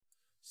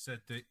said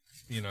that,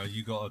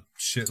 you got a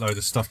shitload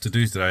of stuff to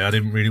do today. I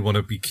didn't really want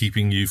to be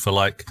keeping you for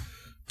like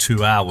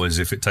 2 hours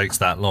if it takes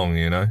that long,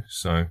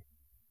 so.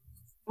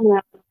 Yeah,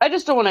 I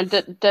just don't want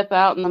to dip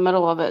out in the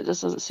middle of it. It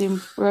just doesn't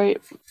seem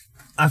right.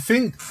 I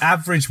think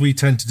average we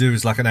tend to do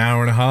is like an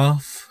hour and a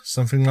half,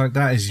 something like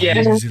that is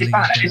usually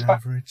the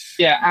average.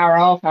 Yeah, hour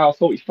and a half, hour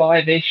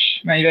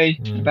 45-ish, maybe,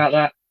 about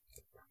that.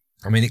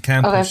 I mean, it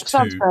can push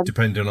two,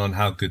 depending on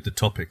how good the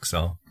topics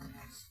are.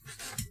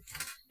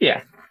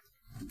 Yeah.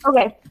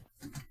 Okay.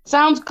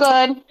 Sounds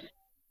good.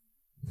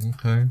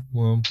 Okay,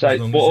 well... So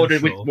what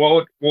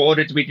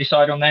order did we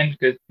decide on then?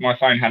 Because my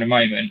phone had a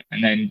moment,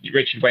 and then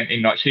Richard went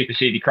in like super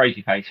seedy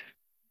crazy face.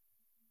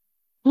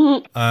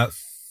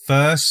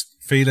 First,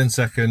 Phelan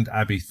second,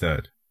 Abby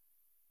third.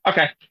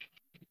 Okay.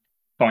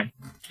 Fine.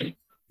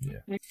 Yeah,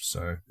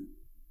 so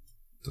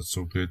that's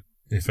all good.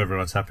 If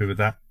everyone's happy with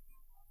that.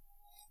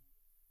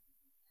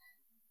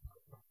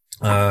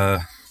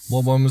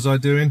 What one was I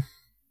doing?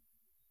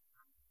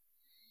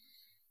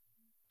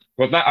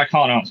 Well, that I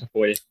can't answer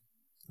for you.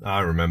 I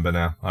remember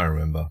now.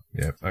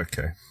 Yeah,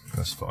 okay.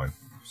 That's fine.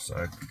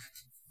 So,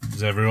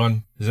 is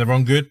everyone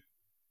good?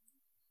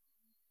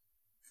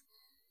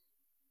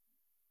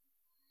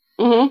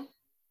 Mm-hmm.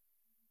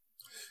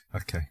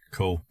 Okay,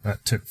 cool.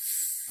 That took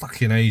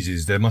fucking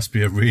ages. There must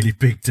be a really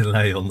big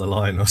delay on the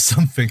line or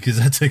something, because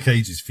that took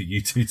ages for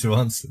you two to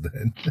answer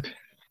then.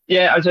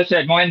 Yeah, as I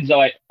said, mine's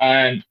like,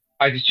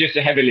 it's just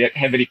a heavily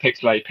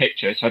pixelated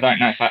picture, so I don't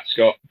know if that's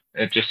got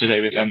just to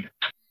do with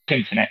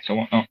internet or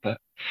whatnot, but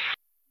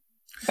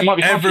it might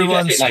be.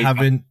 Everyone's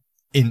having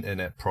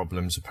internet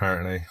problems,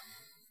 apparently.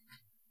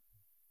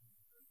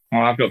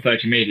 Well, I've got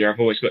Virgin Media.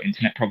 I've always got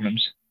internet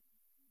problems.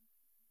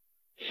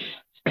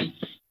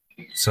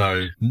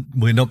 So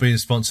we're not being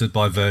sponsored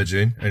by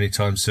Virgin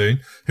anytime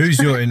soon. Who's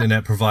your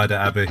internet provider,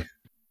 Abby?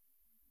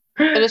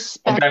 It is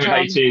I'm going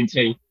with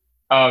AT&T.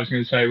 Oh, I was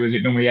going to say, was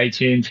it normally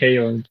AT&T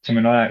or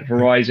something like that?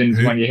 Verizon's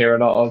the one you hear a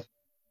lot of.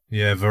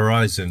 Yeah,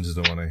 Verizon's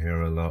the one I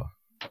hear a lot.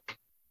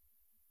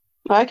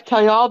 I can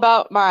tell you all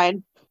about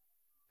mine.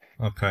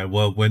 Okay,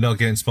 well, we're not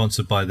getting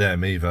sponsored by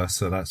them either,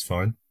 so that's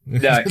fine. No,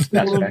 that's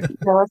okay.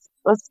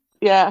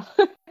 Yeah.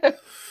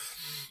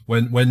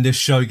 When this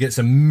show gets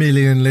 1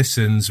 million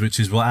listens, which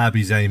is what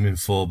Abby's aiming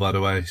for, by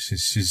the way,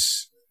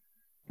 she's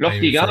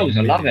lofty goals.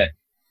 I love it.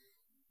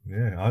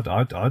 Yeah,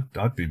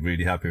 I'd be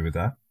really happy with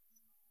that.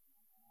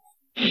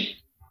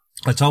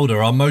 I told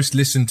her our most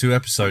listened to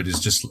episode is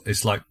just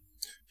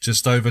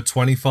over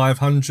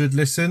 2,500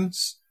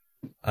 listens,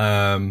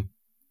 and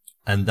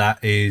that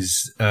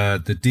is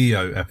the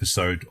Dio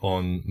episode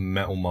on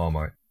Metal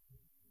Marmite.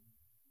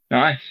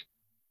 Nice.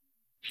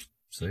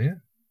 So yeah.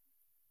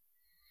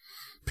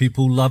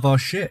 People love our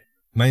shit.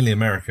 Mainly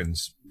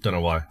Americans. Don't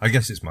know why. I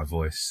guess it's my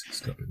voice.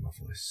 It's got to be my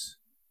voice.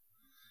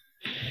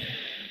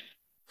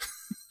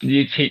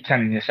 You keep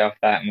telling yourself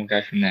that and we'll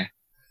go from there.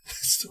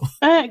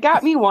 It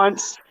got me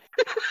once.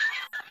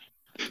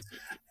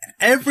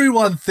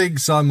 Everyone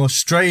thinks I'm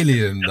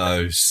Australian,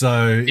 though.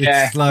 So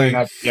it's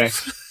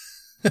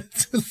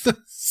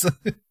so,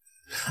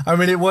 I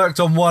mean, it worked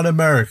on one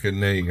American.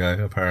 There you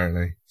go,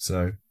 apparently.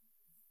 So...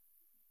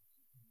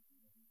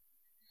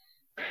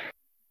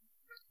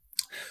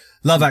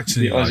 Love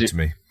Actually lied to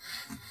me.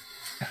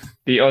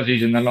 The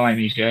Aussies and the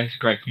Limeys, yeah, it's a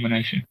great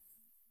combination.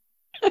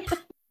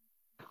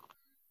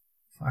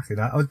 Fucking,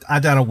 I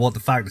don't know what the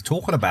fuck they're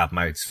talking about,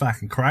 mate. It's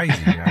fucking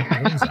crazy,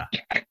 What is that?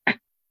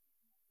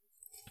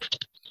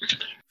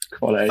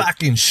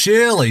 Fucking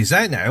Shirleys,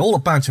 ain't they? All a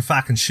bunch of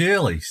fucking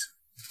Shirleys.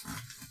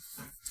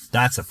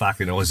 That's a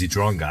fucking Aussie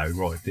drongo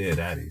right there,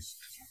 that is.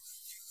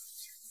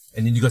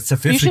 And then you got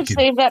Sophisticated. You should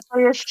save that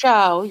for your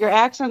show. Your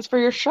accents for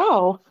your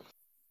show.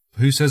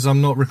 Who says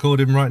I'm not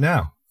recording right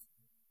now?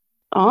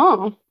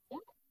 Oh. I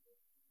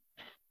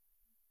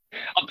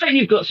bet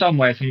you've got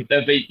somewhere you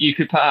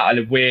could put out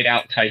a weird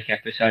outtake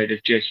episode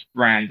of just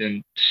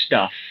random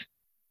stuff.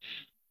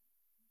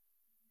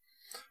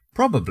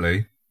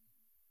 Probably.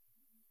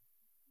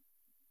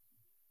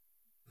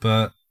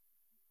 But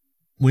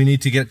we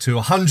need to get to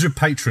 100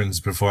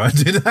 patrons before I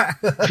do that.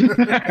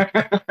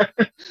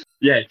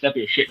 Yeah, that'd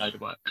be a shitload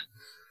of work.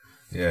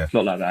 Yeah. It's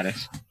not like that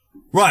is.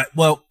 Right,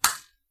 well...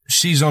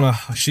 She's on a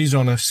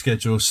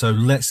schedule, so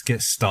let's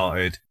get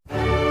started.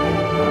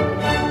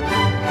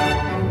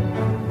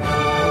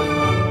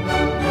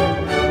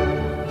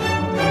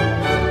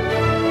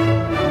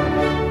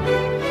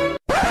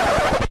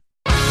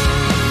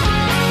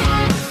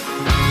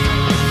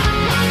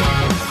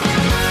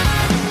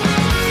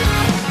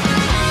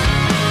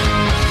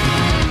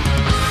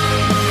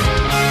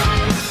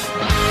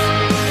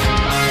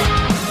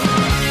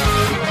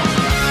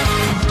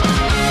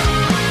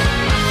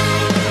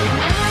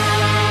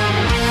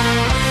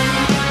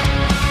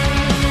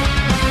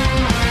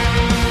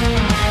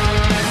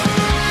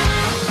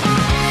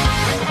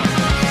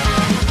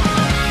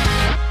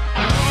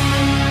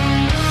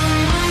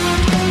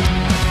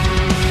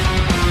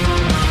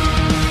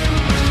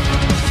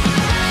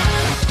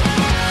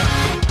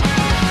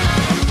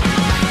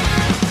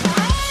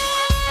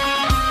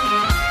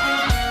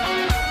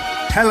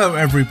 Hello,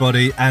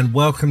 everybody, and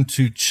welcome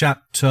to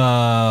chapter.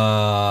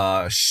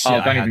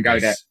 Don't even go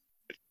there.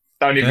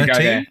 Don't even 13? go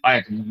there.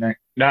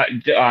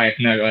 I have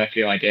no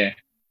earthly idea.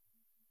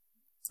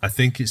 I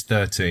think it's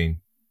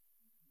 13.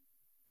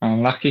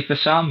 Unlucky for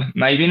some,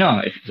 maybe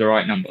not. If it's the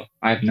right number,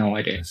 I have no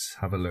idea. Let's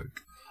have a look.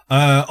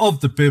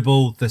 Of the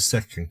Bible, the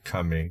Second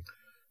Coming.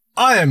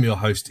 I am your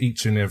host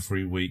each and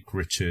every week,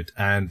 Richard,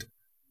 and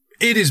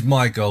it is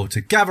my goal to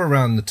gather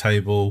around the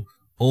table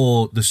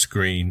or the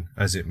screen,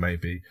 as it may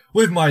be,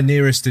 with my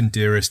nearest and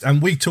dearest,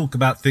 and we talk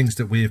about things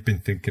that we have been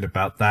thinking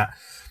about that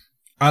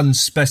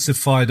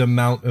unspecified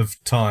amount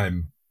of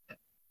time.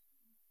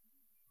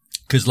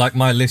 Because, like,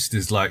 my list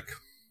is, like,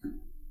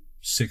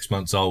 6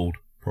 months old,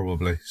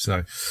 probably.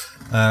 So,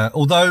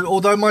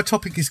 although my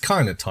topic is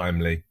kind of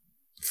timely.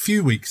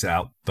 Few weeks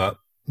out, but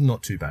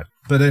not too bad.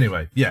 But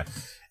anyway, yeah.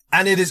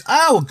 And it is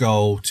our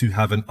goal to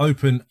have an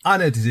open,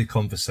 unedited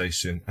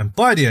conversation. And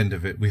by the end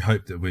of it, we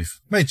hope that we've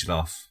made you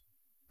laugh,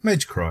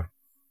 made you cry,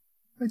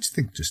 made you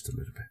think just a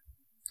little bit.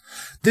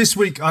 This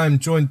week, I am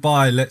joined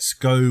by, let's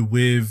go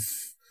with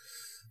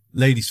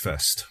ladies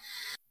first.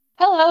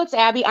 Hello, it's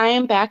Abby. I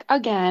am back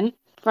again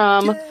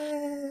from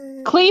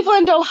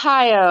Cleveland,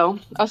 Ohio,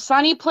 a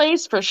sunny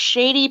place for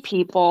shady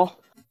people.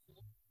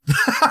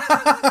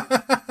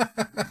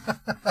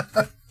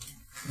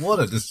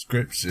 What a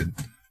description.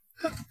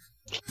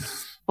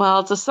 Well,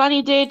 it's a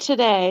sunny day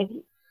today.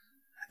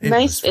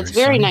 It's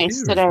very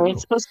nice today. Well. It's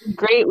supposed to be a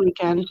great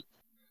weekend.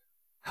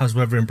 How's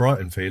weather in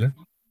Brighton feeling?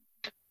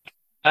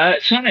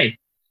 Sunny,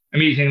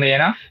 amusingly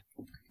enough.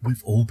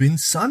 We've all been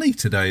sunny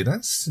today.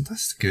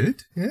 That's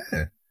good.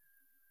 Yeah.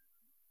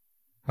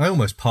 I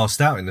almost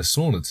passed out in the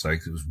sauna today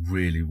because it was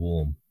really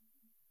warm.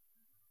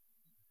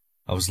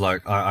 I was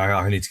like,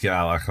 I need to get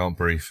out. I can't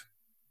breathe.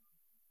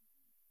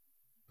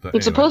 But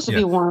It's anyway, supposed to yeah.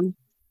 be warm.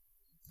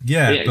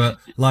 Yeah, but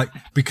like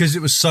because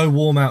it was so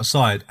warm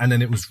outside and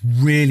then it was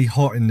really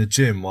hot in the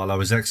gym while I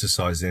was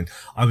exercising,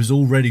 I was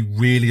already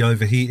really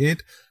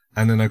overheated.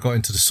 And then I got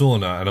into the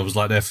sauna and I was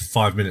like there for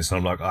 5 minutes and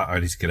I'm like, I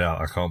need to get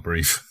out. I can't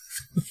breathe.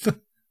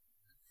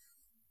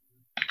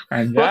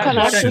 And What kind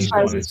of that's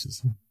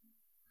exercises?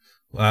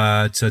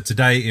 So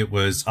today it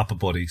was upper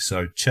body,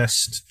 so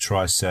chest,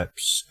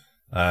 triceps,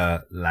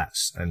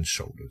 lats, and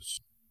shoulders.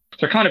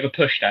 So kind of a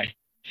push day.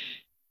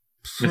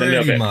 With a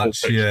little Pretty bit of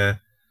much, pull, yeah.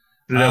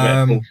 A little bit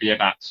of pull for your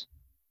bats.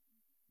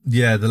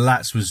 Yeah, the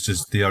lats was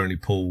just the only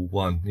pull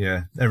one.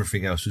 Yeah,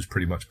 everything else was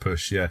pretty much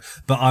push. Yeah,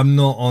 but I'm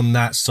not on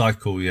that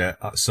cycle yet,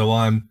 so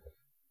I'm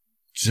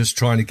just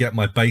trying to get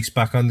my base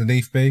back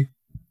underneath me,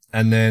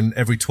 and then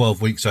every 12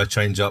 weeks I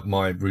change up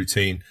my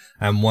routine,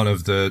 and one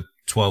of the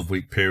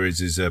 12-week periods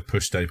is a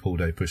push day, pull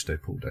day, push day,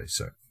 pull day.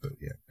 So, but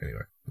yeah,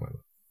 anyway. Whatever.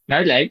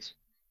 No legs.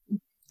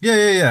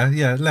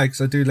 Yeah. Legs.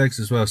 I do legs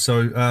as well.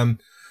 So,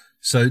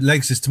 so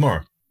legs is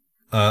tomorrow,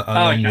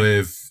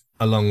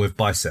 along with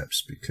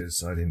biceps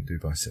because I didn't do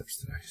biceps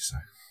today. So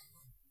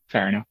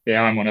Fair enough.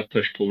 Yeah, I'm on a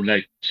push-pull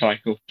leg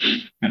cycle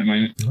at the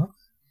moment.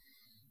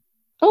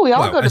 Oh, we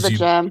all Well, go to as the you-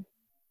 gym.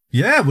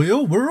 yeah, we're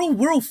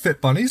all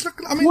fit bunnies. Look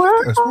at us. We're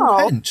all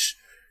Wow. hench.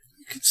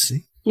 You can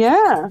see.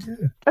 Yeah,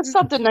 Yeah. that's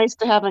something nice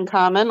to have in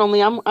common.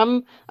 Only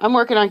I'm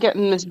working on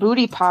getting this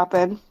booty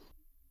popping.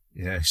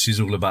 Yeah, she's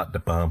all about the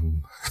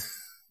bum.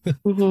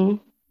 hmm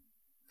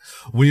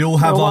We all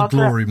have We'll our walk her-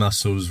 glory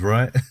muscles,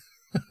 right?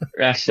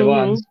 That's the Mhm.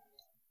 ones.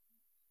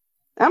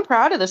 I'm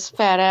proud of this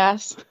fat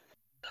ass.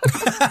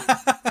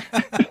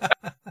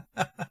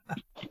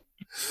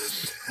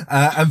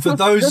 And for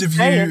those Just of you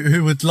saying.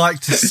 who would like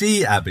to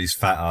see Abby's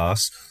fat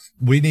ass,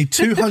 we need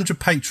 200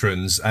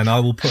 patrons, and I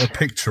will put a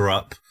picture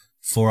up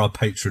for our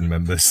patron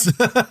members.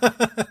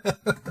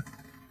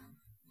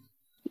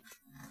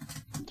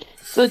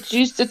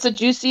 It's a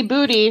juicy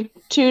booty.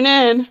 Tune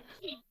in.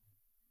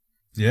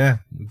 Yeah,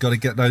 got to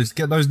get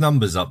those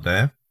numbers up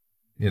there.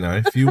 You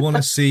know, if you want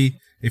to see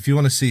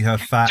her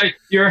fat, So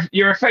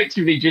you're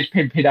effectively just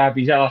pimping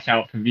Abby's ass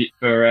out for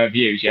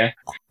views, yeah?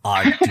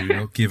 I do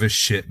not give a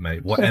shit,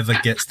 mate. Whatever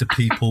gets the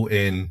people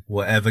in,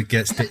 whatever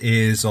gets the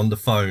ears on the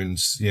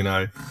phones, you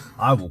know,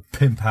 I will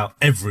pimp out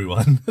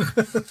everyone.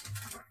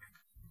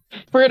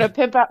 We're gonna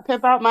pimp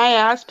out my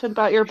ass, pimp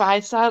out your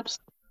biceps.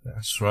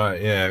 That's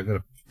right. Yeah, I'm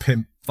gonna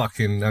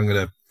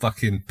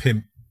fucking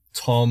pimp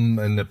Tom,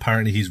 and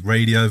apparently his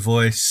radio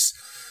voice.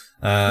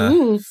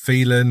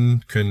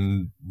 Phelan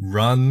can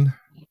run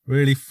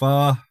really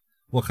far.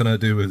 What can I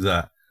do with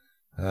that?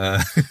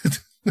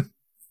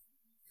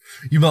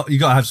 You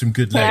gotta have some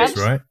good legs,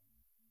 Calves? right?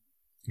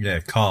 Yeah,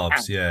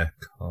 calves. Yeah,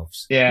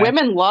 calves. Yeah.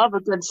 Women love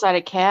a good set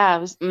of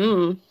calves.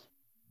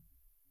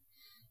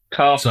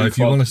 Calf So and if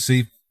you quad. want to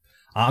see,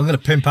 I'm gonna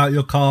pimp out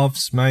your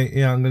calves, mate.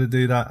 Yeah, I'm gonna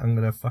do that. I'm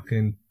gonna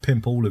fucking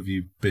pimp all of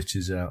you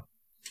bitches out.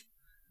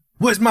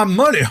 Where's my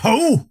money,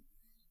 ho?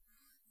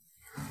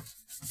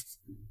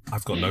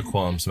 I've got no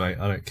qualms, mate.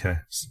 I don't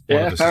care. One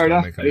of Yeah, us fair is gonna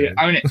enough. make a living.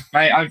 Own it,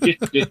 mate. I'm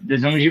just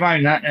as long as you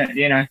own that,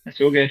 that's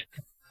all good.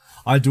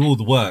 I do all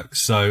the work,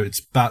 so it's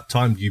about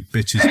time you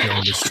bitches get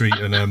on the street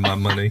and earn my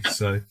money.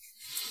 So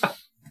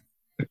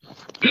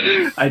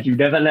And you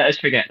never let us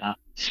forget that.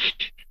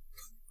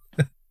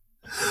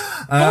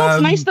 Well,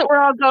 it's nice that we're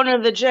all going to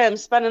the gym,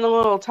 spending a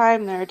little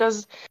time there. It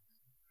does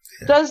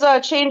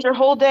change your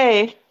whole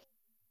day.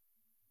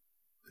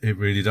 It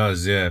really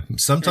does, yeah.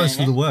 Sometimes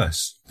for the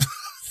worse.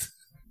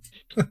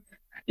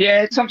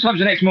 Yeah, sometimes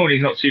the next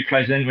morning's not too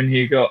pleasant when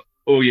you got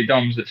all your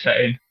DOMs that set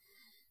in.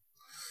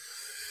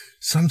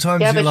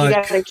 Sometimes yeah, you're but like...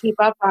 you gotta keep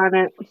up on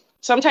it.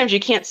 Sometimes you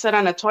can't sit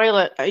on a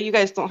toilet. You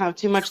guys don't have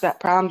too much of that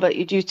problem, but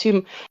you do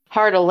too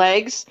hard of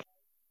legs,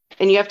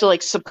 and you have to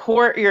like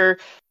support your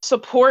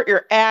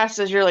ass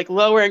as you're like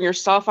lowering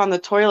yourself on the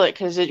toilet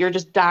because you're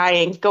just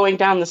dying. Going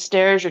down the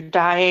stairs, you're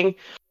dying.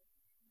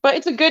 But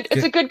it's a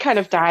good kind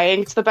of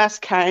dying. It's the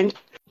best kind.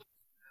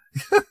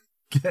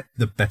 Get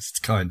the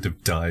best kind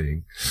of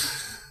dying.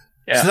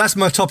 Yeah. So that's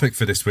my topic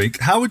for this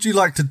week. How would you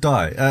like to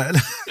die?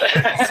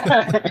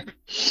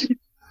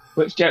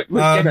 Which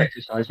gym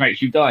exercise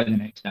makes you die the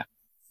next day?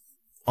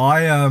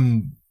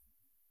 I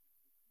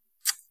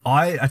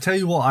tell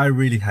you what I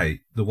really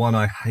hate. The one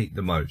I hate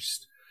the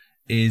most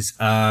is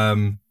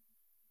dumbbell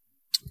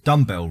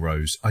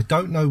rows. I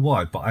don't know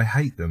why, but I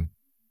hate them.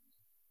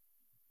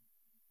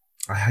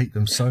 I hate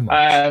them so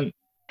much.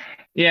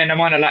 Yeah, no,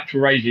 mine are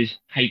lateral raises.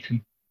 Hate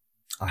them.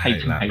 I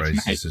hate lat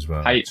raises as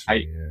well. Hate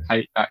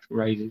lateral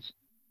raises.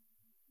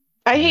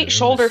 I hate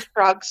shoulder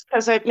shrugs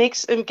because it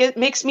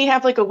makes me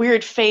have like a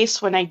weird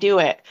face when I do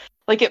it.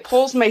 Like it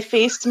pulls my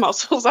face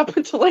muscles up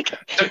into like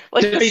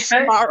a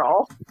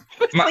snarl.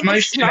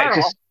 Most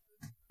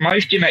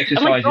gym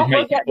exercises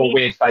make people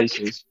weird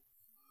faces.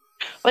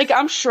 Like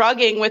I'm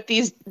shrugging with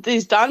these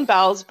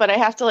dumbbells, but I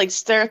have to like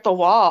stare at the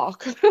wall.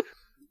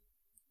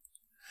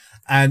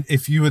 And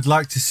if you would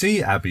like to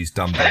see Abby's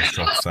dumbbell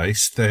shrug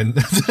face, then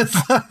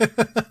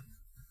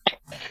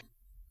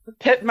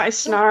pit my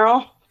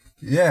snarl.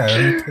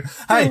 Yeah.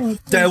 Hey,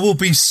 there will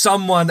be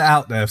someone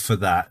out there for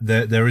that.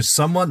 There is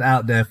someone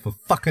out there for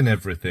fucking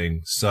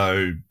everything.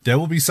 So there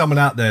will be someone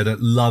out there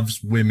that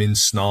loves women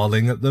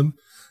snarling at them,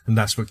 and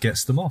that's what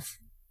gets them off.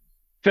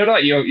 I feel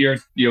like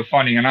you're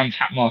finding an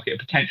untapped market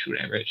of potential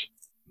there, Rich.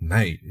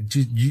 Mate,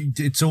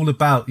 it's all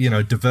about,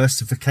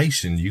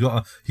 diversification. You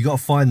gotta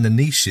find the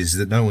niches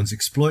that no one's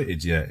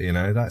exploited yet.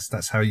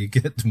 That's how you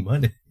get the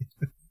money.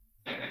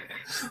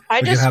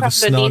 I just have a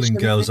snarling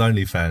girls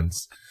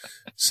OnlyFans.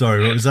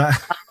 Sorry, what was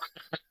that?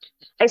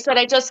 I said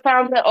I just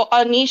found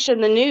a niche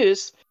in the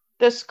news.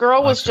 This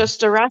girl was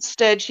just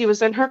arrested. She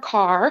was in her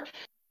car,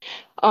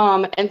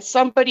 and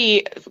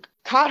somebody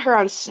caught her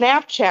on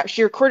Snapchat.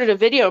 She recorded a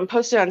video and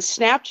posted on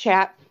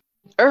Snapchat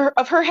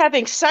of her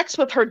having sex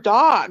with her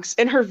dogs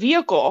in her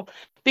vehicle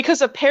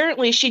because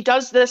apparently she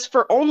does this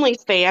for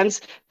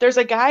OnlyFans. There's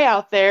a guy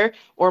out there,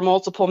 or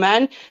multiple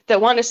men, that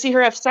want to see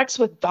her have sex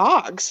with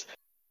dogs.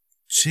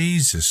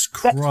 Jesus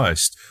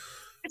Christ.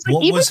 Like,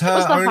 what was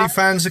her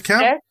OnlyFans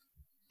account?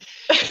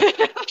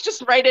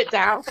 Just write it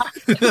down.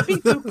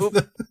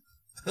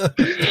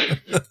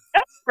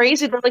 That's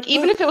crazy, but like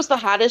even if it was the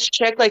hottest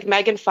chick like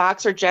Megan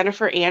Fox or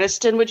Jennifer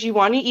Aniston, would you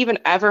want to even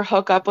ever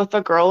hook up with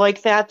a girl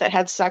like that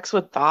had sex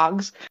with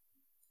dogs?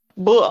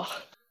 Ugh.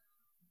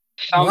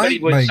 Somebody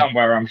would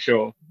somewhere, I'm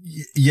sure.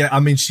 Yeah, I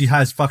mean, she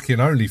has fucking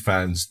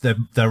OnlyFans.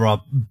 There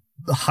are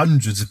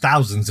hundreds of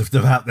thousands of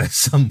them out there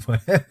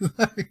somewhere.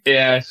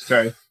 Yeah, it's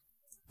true.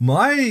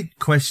 My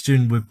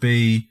question would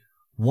be,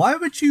 why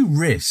would you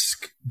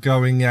risk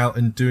going out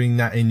and doing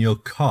that in your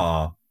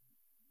car?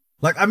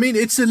 Like, I mean,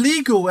 it's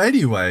illegal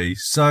anyway,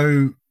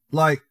 so,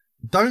 like,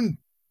 don't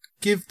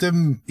give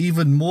them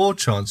even more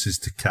chances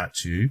to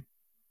catch you.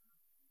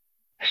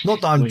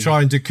 Not that I'm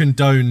trying to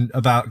condone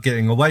about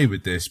getting away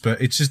with this,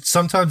 but it's just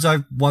sometimes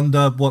I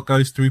wonder what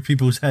goes through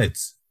people's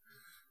heads.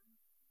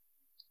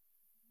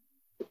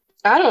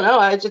 I don't know.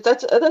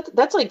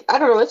 That's like, I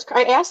don't know.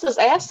 I asked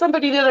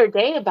somebody the other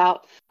day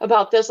about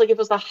this. Like, if it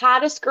was the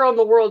hottest girl in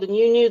the world and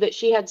you knew that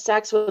she had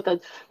sex with a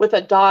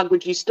dog,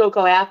 would you still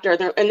go after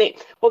her? And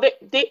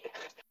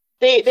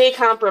they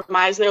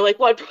compromise. And they're like,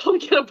 well, I'd probably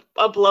get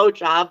a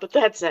blowjob, but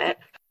that's it.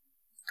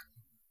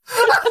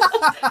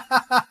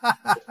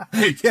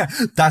 Yeah,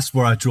 that's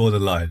where I draw the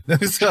line.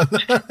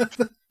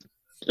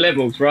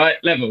 Levels, right?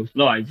 Levels.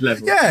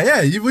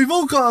 Yeah. We've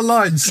all got a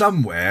line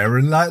somewhere,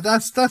 and like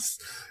that's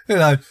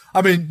I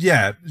mean,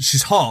 yeah,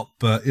 she's hot,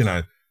 but she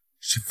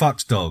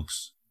fucks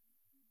dogs.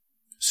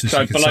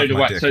 So below the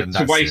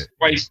waist,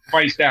 so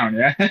waist down,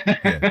 yeah.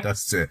 Yeah,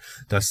 that's it.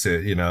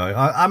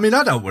 I mean,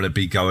 I don't want to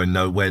be going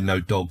nowhere no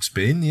dog's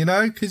been,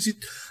 because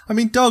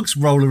dogs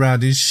roll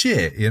around in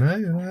shit,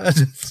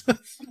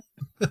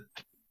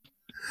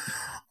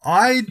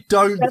 I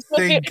don't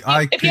think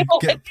I could get. If you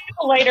have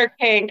a lighter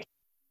kink,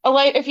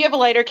 if you have a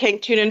lighter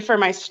kink, tune in for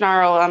my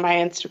snarl on my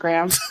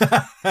Instagram.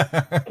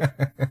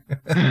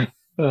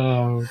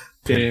 Oh,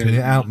 pimping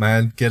it out,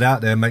 man! Get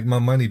out there, make my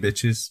money,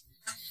 bitches.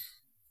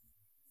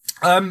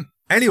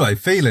 Anyway,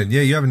 Phelan,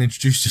 yeah, you haven't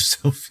introduced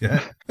yourself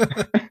yet.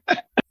 I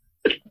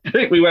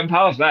think we went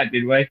past that,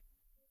 did we?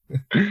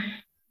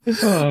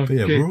 But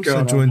yeah, we're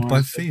also joined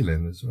by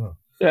Phelan as well.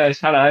 Yes,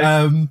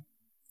 hello.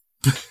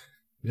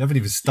 We haven't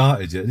even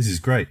started yet. This is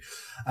great.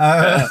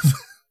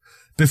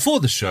 Before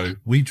the show,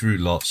 we drew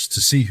lots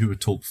to see who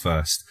would talk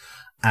first.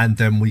 and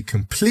then we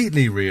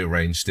completely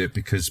rearranged it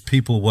because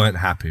people weren't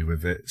happy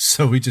with it.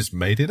 So we just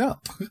made it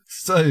up.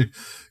 So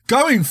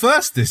going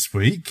first this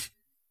week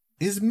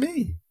is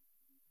me.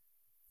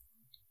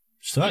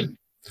 So,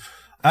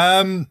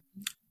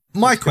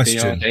 my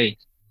question.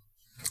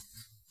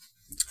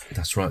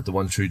 That's right, the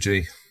one true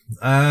G.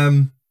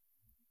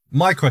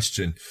 My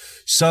question.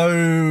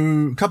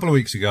 So a couple of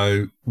weeks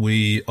ago,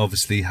 we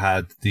obviously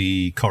had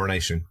the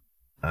coronation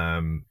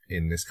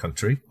in this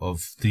country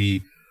of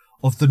the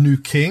new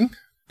king.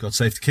 God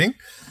save the king.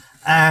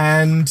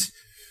 And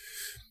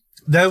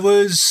there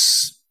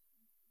was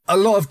a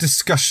lot of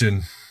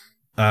discussion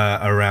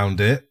around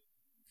it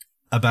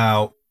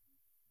about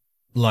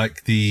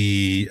like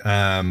the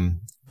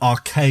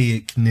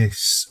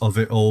archaicness of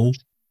it all.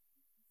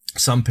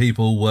 Some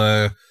people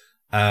were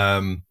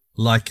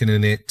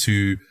likening it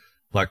to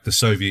like the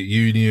Soviet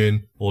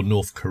Union or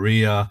North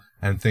Korea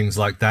and things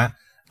like that.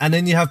 And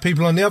then you have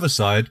people on the other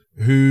side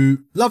who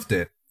loved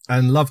it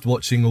and loved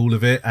watching all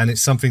of it. And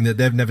it's something that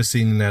they've never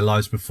seen in their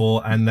lives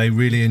before. And they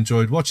really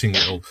enjoyed watching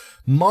it all.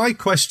 My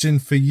question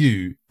for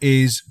you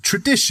is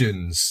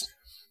traditions.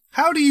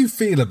 How do you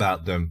feel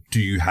about them? Do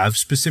you have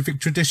specific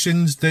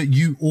traditions that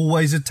you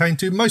always attain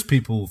to? Most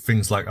people,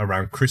 things like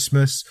around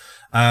Christmas.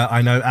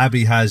 I know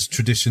Abby has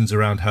traditions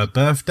around her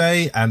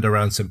birthday and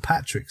around St.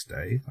 Patrick's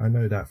Day. I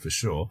know that for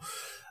sure.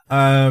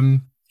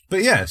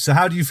 But yeah, so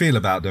how do you feel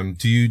about them?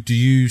 Do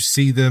you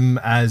see them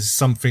as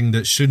something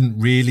that shouldn't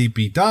really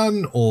be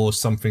done or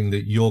something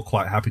that you're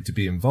quite happy to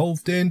be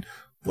involved in?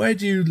 Where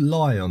do you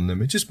lie on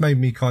them? It just made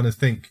me kind of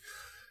think,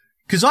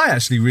 because I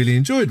actually really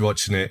enjoyed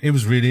watching it. It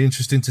was really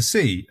interesting to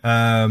see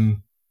a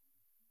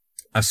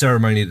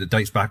ceremony that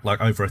dates back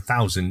like over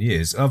 1,000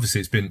 years. Obviously,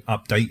 it's been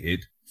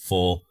updated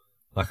for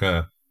like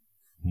a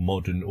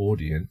modern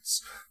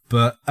audience,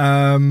 but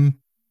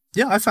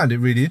yeah, I found it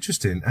really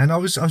interesting, and I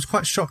was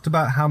quite shocked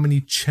about how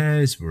many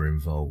chairs were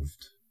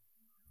involved.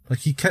 Like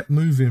he kept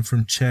moving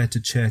from chair to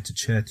chair to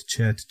chair to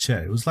chair to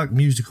chair. It was like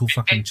musical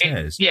fucking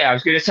chairs. Yeah, I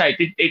was going to say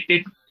it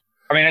did.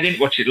 I mean, I didn't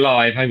watch it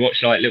live. I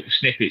watched like little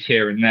snippets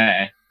here and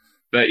there.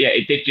 But yeah,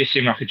 it did just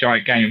seem like a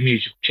giant game of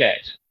musical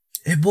chairs.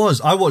 It was.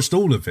 I watched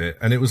all of it,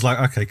 and it was like,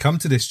 okay, come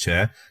to this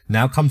chair.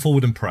 Now come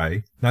forward and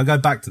pray. Now go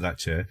back to that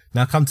chair.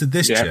 Now come to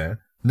this chair.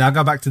 Now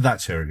go back to that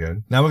chair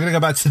again. Now we're going to go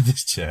back to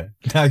this chair.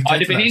 I'd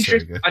have been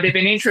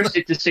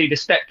interested to see the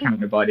step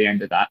counter by the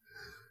end of that.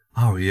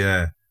 Oh,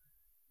 yeah.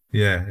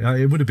 Yeah,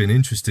 it would have been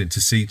interesting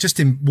to see just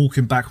him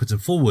walking backwards and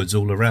forwards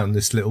all around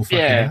this little fucking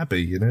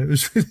abbey, you know? It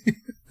was really...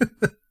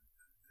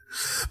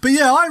 But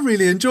yeah, I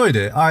really enjoyed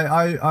it.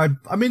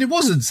 I mean, it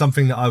wasn't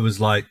something that I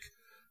was like,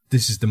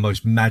 this is the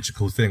most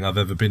magical thing I've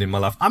ever been in my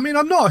life. I mean,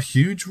 I'm not a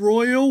huge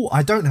royal.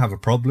 I don't have a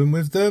problem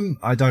with them.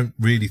 I don't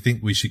really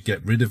think we should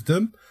get rid of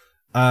them.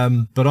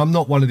 But I'm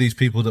not one of these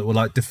people that will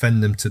like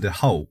defend them to the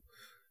whole.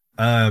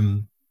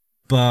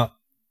 But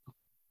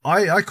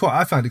I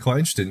found it quite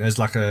interesting as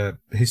like a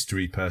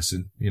history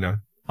person, you know.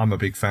 I'm a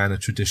big fan of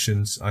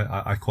traditions.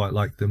 I quite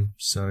like them.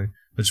 So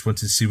I just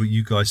wanted to see what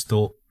you guys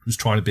thought. Was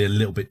trying to be a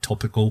little bit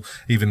topical,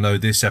 even though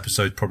this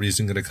episode probably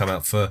isn't going to come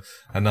out for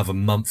another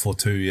month or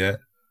two yet.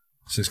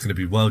 So it's going to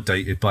be well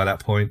dated by that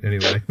point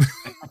anyway.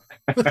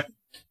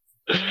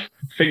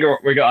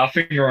 We got our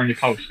finger on the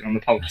pulse.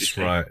 That's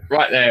right.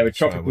 Right there with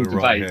tropical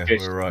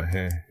debate. We're right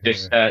here.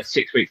 Just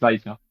 6 weeks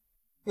later.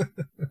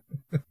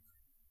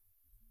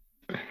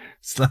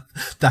 So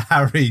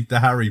the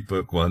Harry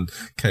book one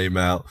came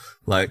out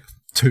like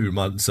 2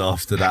 months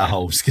after that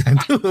whole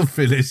scandal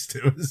finished.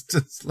 It was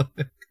just like...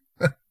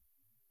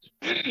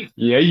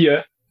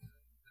 Yeah.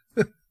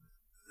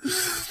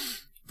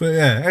 But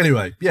yeah,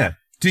 anyway, yeah.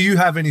 Do you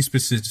have any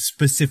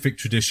specific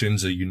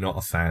traditions? Or are you not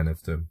a fan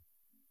of them?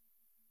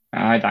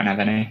 I don't have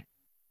any.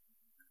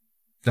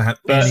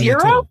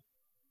 Zero?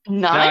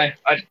 None?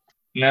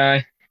 No.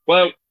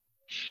 Well,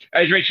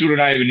 as Rachel will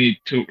know when you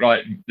talk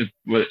like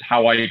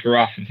how I grew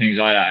up and things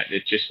like that,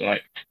 it's just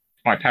like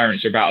my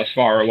parents are about as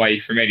far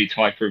away from any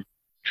type of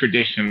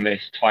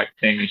traditionalist type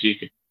thing as you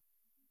could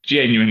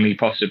genuinely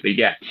possibly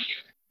get.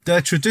 They're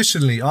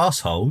traditionally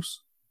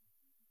assholes.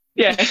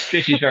 Yes,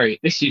 this is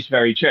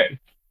very true.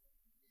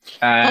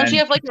 Don't you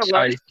have like a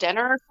roast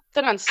dinner or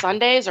something on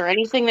Sundays or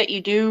anything that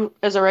you do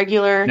as a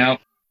regular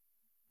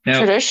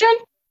tradition?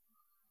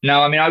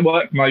 No, I mean I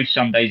work most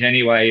Sundays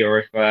anyway, or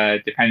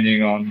if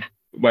depending on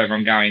whether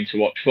I'm going to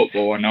watch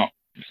football or not,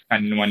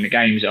 depending on when the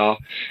games are.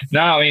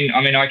 No, I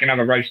mean I can have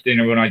a roast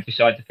dinner when I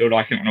decide to feel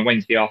like it on a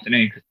Wednesday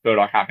afternoon because I feel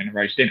like having a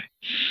roast dinner.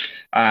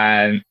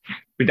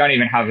 We don't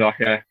even have like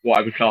what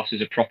I would class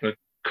as a proper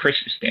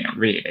Christmas dinner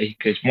really,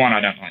 because one, I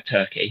don't like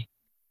turkey,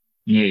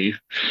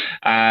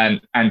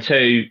 and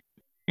two,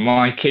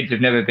 my kids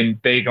have never been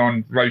big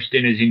on roast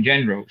dinners in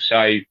general,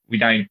 so we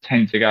don't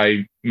tend to go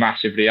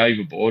massively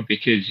overboard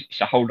because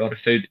it's a whole lot of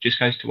food that just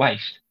goes to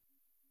waste.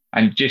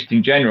 And just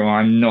in general,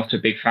 I'm not a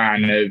big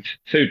fan of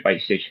food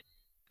wastage.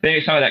 I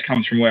think some of that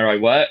comes from where I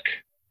work,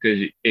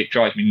 because it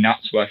drives me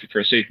nuts working for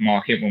a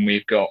supermarket when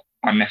we've got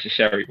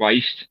unnecessary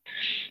waste,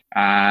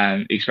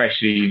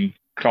 especially in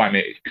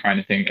climate kind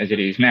of thing as it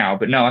is now.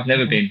 But no, I've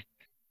never been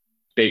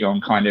big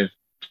on kind of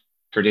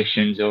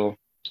traditions or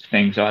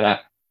things like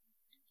that.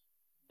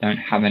 Don't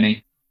have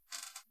any.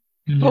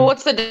 Well,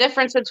 what's the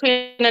difference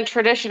between a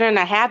tradition and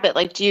a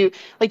habit? Do you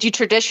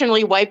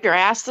traditionally wipe your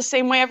ass the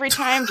same way every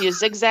time? Do you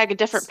zigzag a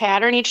different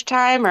pattern each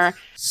time, or?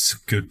 That's a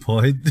good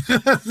point.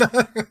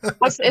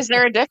 Is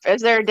there a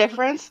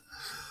difference?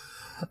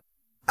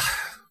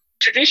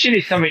 Tradition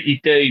is something you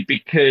do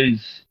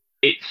because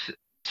it's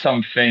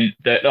something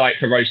that, like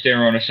a roast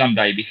dinner on a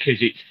Sunday, because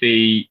it's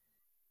the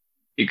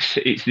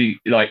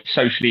like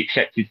socially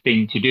accepted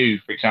thing to do.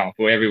 For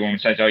example, everyone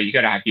says, "Oh, you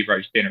got to have your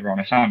roast dinner on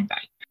a Sunday,"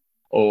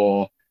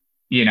 or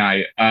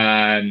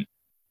I'm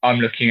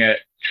looking at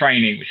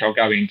training, which I'll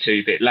go into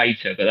a bit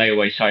later, but they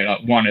always say,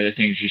 like, one of the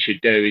things you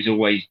should do is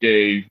always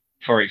do,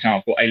 for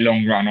example, a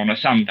long run on a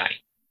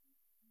Sunday,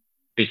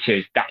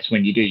 because that's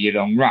when you do your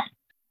long run.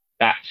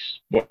 That's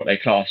what they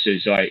class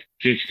as, like,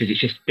 just because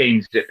it's just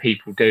things that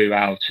people do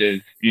out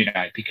of,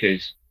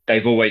 because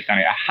they've always done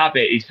it. A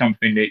habit is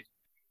something that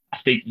I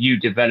think you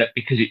develop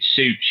because it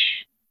suits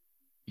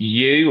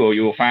you or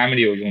your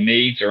family or your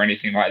needs or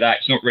anything like that.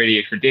 It's not really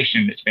a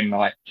tradition that's been,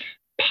 like,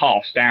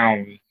 passed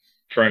down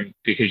from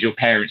because your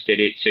parents did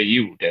it, so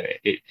you will do it.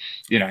 It's,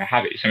 a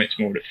habit is something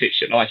more that fits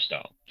your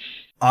lifestyle.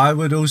 I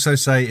would also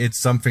say it's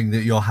something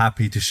that you're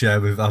happy to share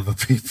with other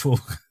people.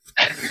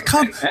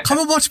 Come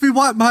and watch me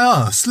wipe my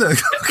ass. Look.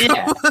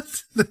 Yeah.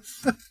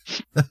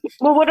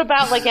 Well, what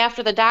about, like,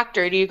 after the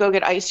doctor? Do you go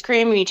get ice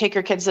cream and you take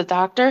your kids to the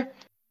doctor?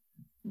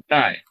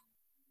 No.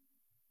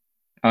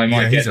 I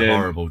might he's a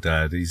horrible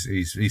dad. He's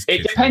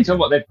it depends on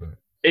what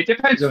it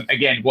depends on,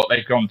 again, what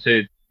they've gone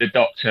to the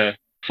doctor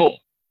for.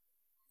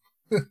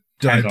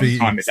 Diabetes.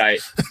 Time of day.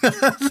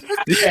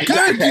 Yeah,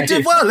 exactly. You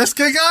did well. Let's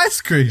go get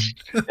ice cream.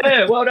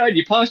 Yeah, well done.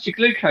 You passed your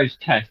glucose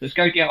test. Let's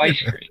go get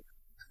ice cream.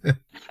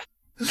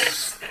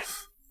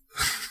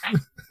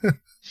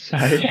 So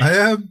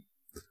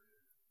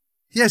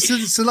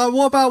so like,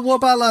 what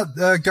about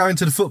like going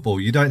to the football?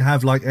 You don't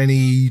have, like,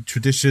 any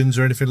traditions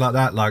or anything like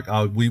that. Like,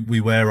 we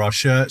wear our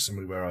shirts and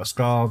we wear our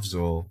scarves,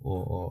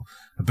 or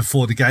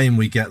before the game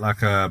we get,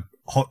 like, a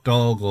hot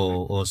dog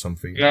or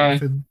something. No.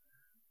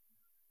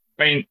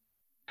 I mean,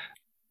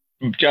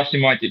 Justin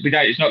might.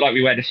 It's not like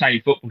we wear the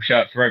same football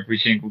shirt for every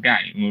single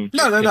game.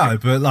 No.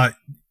 But, like,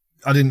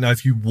 I didn't know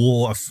if you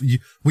wore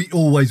we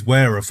always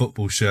wear a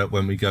football shirt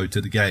when we go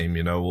to the game,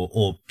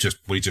 or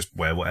we just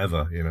wear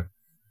whatever,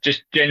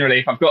 Just generally,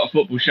 if I've got a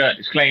football shirt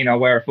that's clean, I'll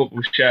wear a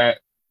football shirt.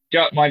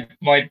 My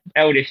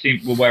eldest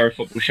will wear a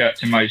football shirt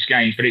to most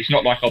games, but it's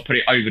not like I'll put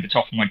it over the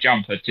top of my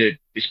jumper to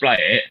display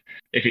it.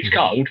 If it's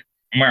cold,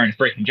 I'm wearing a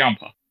freaking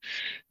jumper.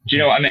 Do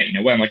you know what I mean?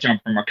 I wear my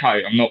jumper and my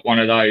coat. I'm not one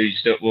of those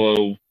that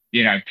will,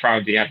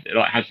 proudly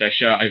has their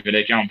shirt over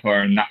their jumper,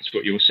 and that's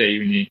what you'll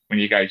see when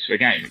you go to a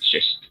game. It's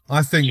just.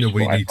 I think that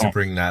we need to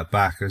bring that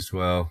back as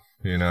well.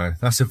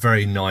 That's a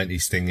very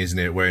 90s thing, isn't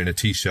it? Wearing a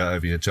t-shirt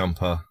over your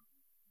jumper.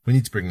 We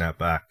need to bring that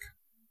back.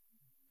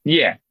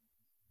 Yeah.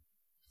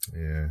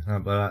 Yeah,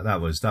 but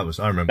that was.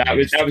 I remember that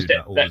was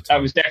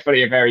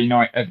definitely a very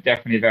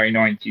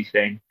 90s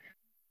thing.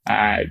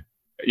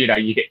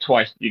 You get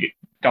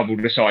double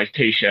the size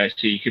t-shirts,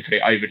 so you could put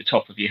it over the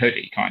top of your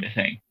hoodie, kind of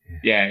thing.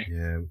 Yeah.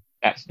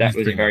 That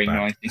was a very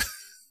 90s.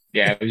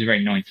 Yeah, it was a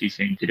very 90s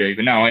thing to do.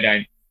 But no, I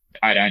don't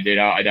do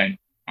that.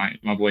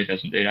 My boy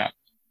doesn't do that.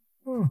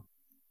 Oh.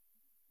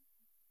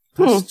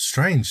 That's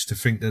strange to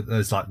think that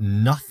there's, like,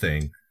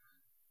 nothing.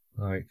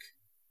 Like,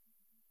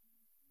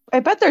 I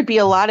bet there'd be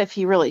a lot if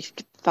you really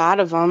thought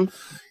of them.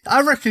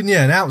 I reckon,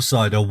 an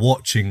outsider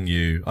watching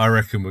you, I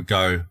reckon would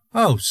go,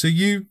 "Oh, so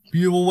you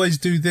always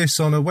do this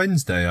on a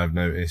Wednesday? I've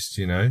noticed,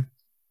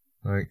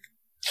 like."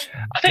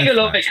 I think a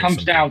lot of it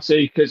comes down to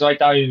because I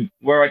don't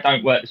work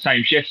the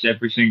same shifts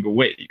every single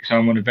week, so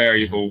I'm on a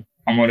variable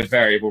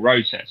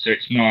rota, so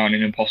it's not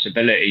an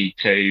impossibility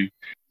to,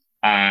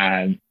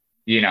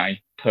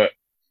 put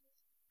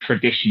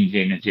traditions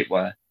in, as it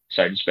were,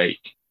 so to speak.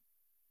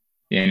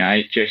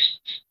 It's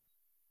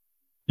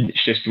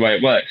just the way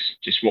it works.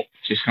 Just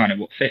kind of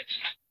what fits.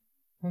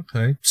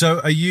 Okay. So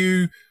are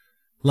you,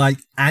 like,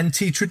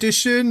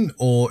 anti-tradition,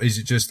 or is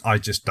it just, I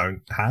just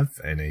don't have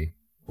any?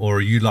 Or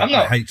are you like,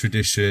 I hate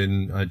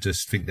tradition, I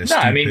just think they're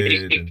stupid? I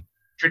mean,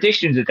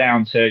 traditions are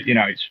down to,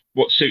 it's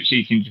what suits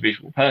each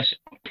individual person.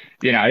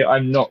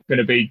 I'm not going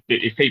to be,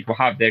 if people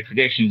have their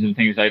traditions and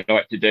things they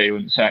like to do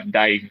on certain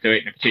days and do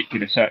it in a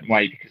particular certain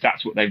way because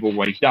that's what they've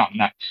always done,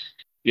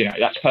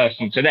 that's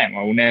personal to them.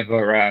 I will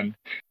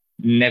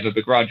never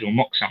begrudge or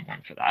mock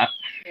someone for that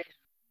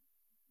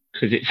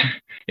because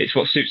it's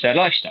what suits their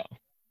lifestyle.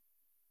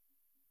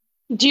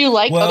 Do you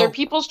like other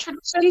people's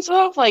traditions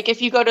though? Like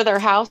if you go to their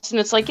house and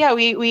it's like, yeah,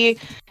 we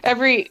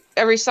every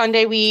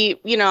Sunday we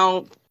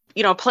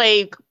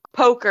play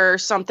poker or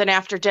something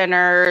after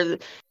dinner.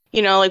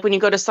 Like when you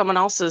go to someone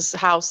else's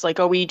house, like,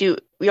 we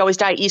always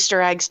dye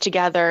Easter eggs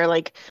together.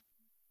 Like,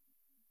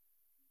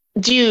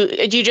 do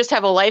you just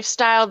have a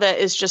lifestyle that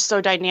is just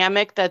so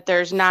dynamic that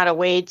there's not a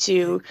way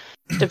to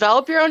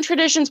develop your own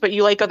traditions, but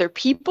you like other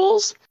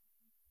people's?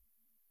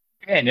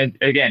 Again,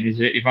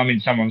 if I'm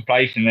in someone's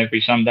place and every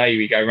Sunday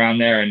we go around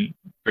there and,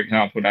 for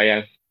example, they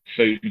have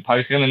food and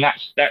poking them, and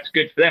that's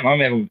good for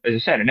them. As I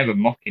said, I never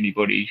mock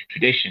anybody's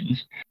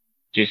traditions.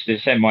 Just as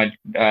I said, my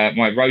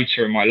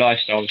rota and my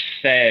lifestyle is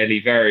fairly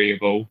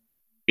variable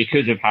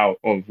because of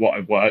what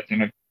I've worked,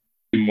 and I've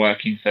been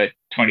working for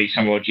 20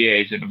 some odd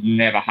years, and I've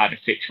never had a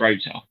fixed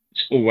rota.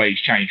 It's always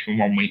changed from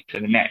one week to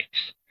the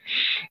next,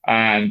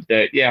 and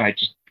I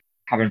just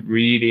haven't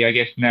really, I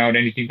guess, nailed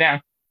anything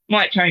down.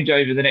 Might change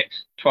over the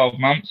next 12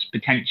 months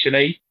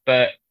potentially,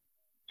 but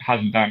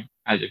hasn't done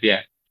as of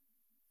yet.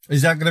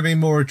 Is that going to be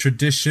more a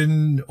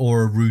tradition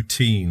or a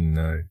routine,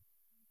 though?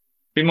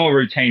 Be more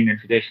routine than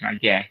tradition, I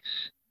guess.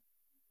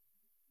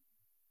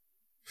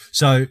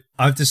 So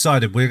I've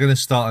decided we're going to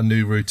start a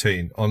new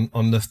routine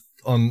on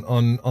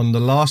the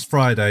last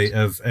Friday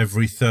of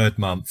every third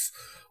month.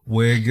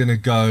 We're going to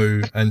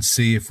go and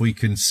see if we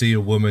can see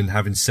a woman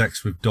having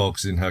sex with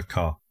dogs in her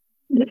car.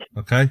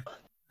 Okay,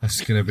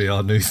 that's going to be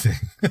our new thing.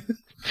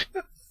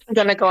 I'm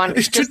going to go on.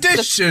 It's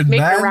tradition,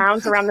 make man.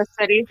 Rounds around the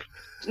city,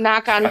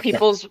 knock on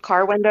people's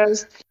car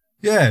windows.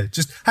 Yeah,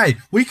 hey,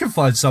 we can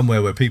find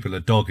somewhere where people are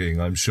dogging,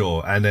 I'm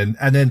sure, and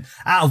then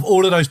out of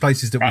all of those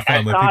places that we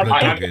find where people are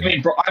dogging,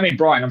 I mean,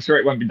 Brian, I'm sure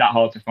it won't be that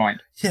hard to find.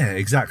 Yeah,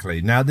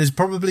 exactly. Now, there's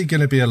probably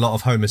going to be a lot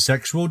of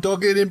homosexual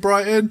dogging in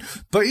Brighton,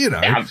 but you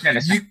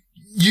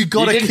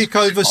got to kick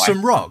over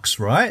some rocks,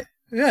 right?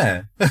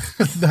 Yeah.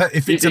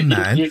 If it's a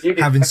man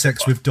having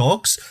sex with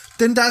dogs,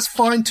 then that's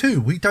fine too.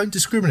 We don't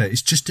discriminate.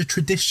 It's just a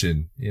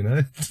tradition, you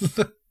know?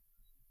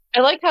 I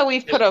like how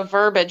we've put a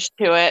verbiage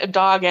to it,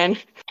 dogging.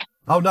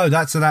 Oh, no,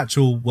 that's an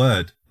actual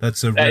word.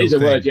 That's a real thing. That is a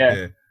word,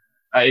 yeah.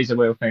 That is a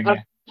real thing,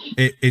 yeah.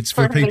 It's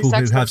for people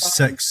who have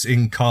sex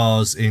in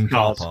cars in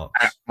car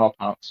parks. Car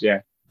parks,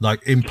 yeah.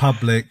 Like in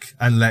public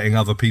and letting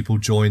other people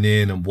join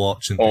in and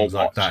watch and things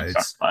like that.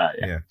 It's,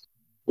 yeah.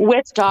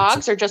 With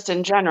dogs or just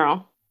in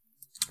general?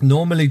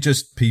 Normally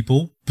just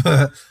people,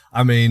 but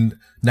I mean,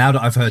 now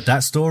that I've heard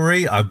that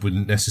story, I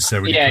wouldn't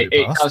necessarily put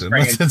it past them.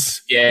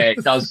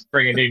 It does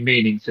bring a new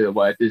meaning to the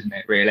word, doesn't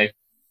it, really?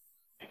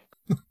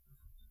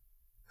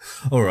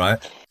 All right.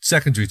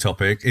 Secondary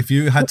topic. If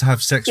you had to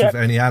have sex with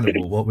any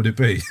animal, what would it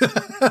be?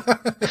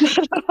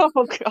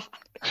 Oh, God.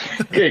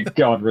 Good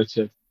God,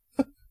 Richard.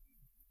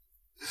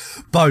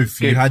 Both.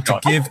 Good you had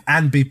God. To give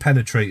and be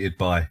penetrated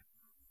by.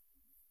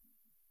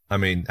 I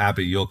mean,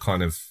 Abby, you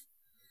can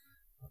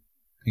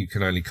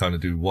only kind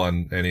of do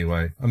one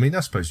anyway. I mean, I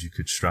suppose you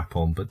could strap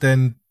on, but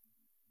then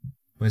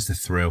where's the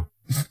thrill?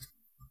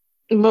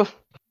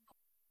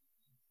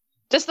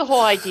 Just the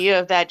whole idea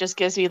of that just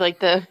gives me like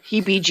the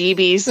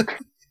heebie-jeebies.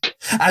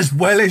 As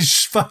well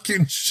as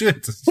fucking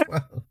shit as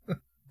well.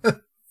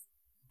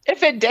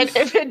 If it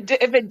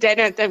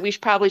didn't, then you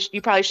probably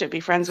shouldn't be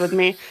friends with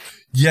me.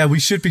 Yeah, we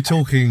should be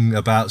talking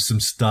about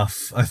some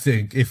stuff. I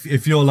think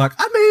if you're like,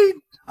 I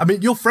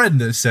mean, your friend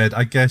that said,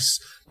 I guess,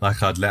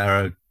 like I'd let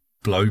her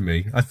blow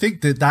me. I think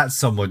that's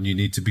someone you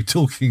need to be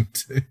talking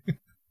to.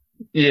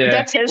 Yeah,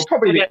 that's his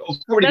probably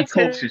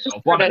cautious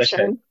of one of the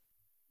two.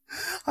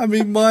 I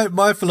mean,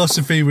 my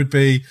philosophy would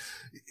be,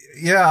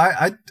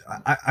 yeah,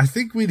 I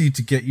think we need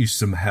to get you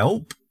some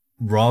help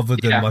rather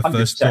than my 100%.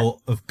 First thought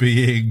of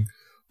being,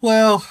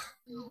 well,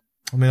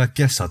 I mean, I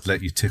guess I'd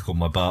let you tickle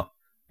my butt,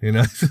 you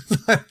know?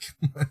 Like,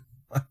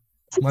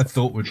 my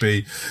thought would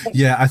be,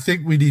 yeah, I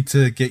think we need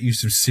to get you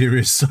some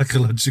serious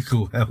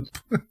psychological help.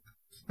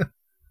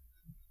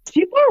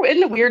 People are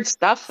into weird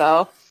stuff,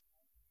 though.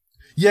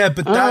 Yeah,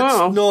 but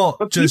that's not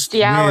but just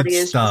weird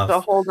is stuff. Just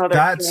a whole other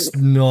that's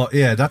thing. Not,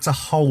 yeah, that's a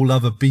whole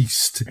other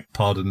beast,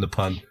 pardon the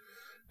pun.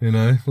 You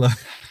know, like,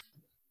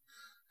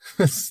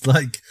 it's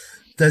like,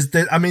 there's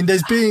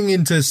being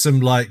into some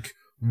like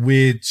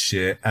weird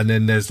shit, and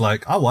then there's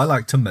like, oh, I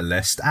like to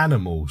molest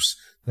animals.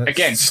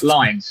 Again,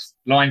 lines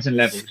and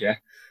levels, yeah.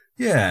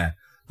 Yeah.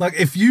 Like,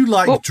 if you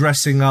like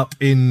dressing up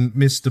in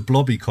Mr.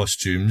 Blobby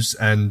costumes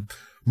and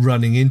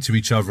running into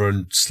each other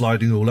and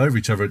sliding all over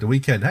each other at the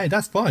weekend, hey,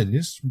 that's fine.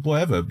 It's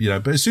whatever, you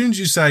know. But as soon as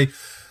you say,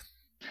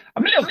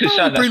 I'm a little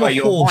concerned that's why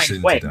your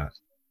mind went.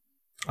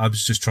 I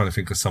was just trying to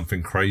think of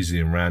something crazy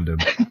and random.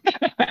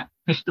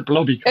 Mr.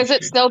 Blobby. Is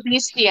it still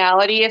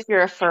bestiality if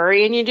you're a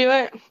furry and you do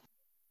it?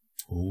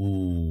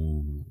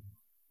 Ooh.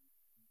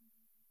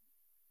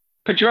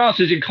 Put your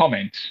answers in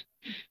comments.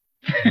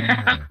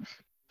 Yeah.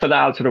 Put that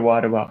out to the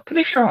wider world. Put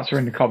your answer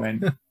in the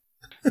comment.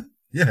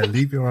 Yeah,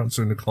 leave your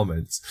answer in the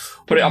comments.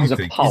 Put it up as a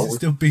poll. Is it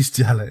still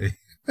bestiality?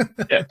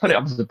 Yeah, put it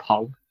up as a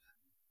poll.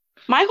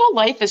 My whole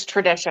life is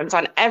traditions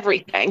on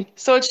everything.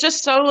 So it's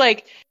just so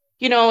like,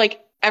 you know,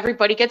 like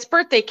everybody gets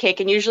birthday cake,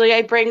 and usually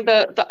I bring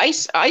the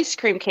ice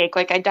cream cake.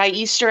 Like I dye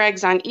Easter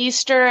eggs on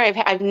Easter.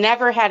 I've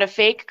never had a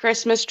fake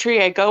Christmas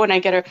tree. I go and I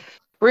get a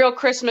real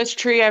Christmas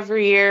tree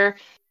every year.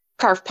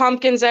 Carve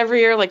pumpkins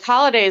every year. Like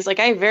holidays, like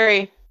I have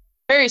very,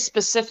 very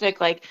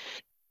specific like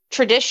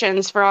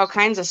traditions for all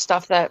kinds of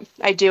stuff that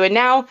I do. And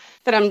now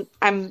that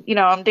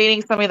I'm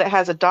dating somebody that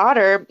has a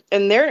daughter,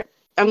 and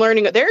I'm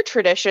learning their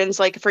traditions.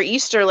 Like for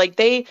Easter,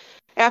 like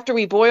after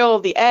we boil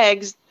the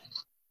eggs,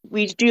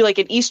 we do like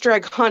an Easter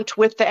egg hunt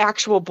with the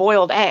actual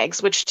boiled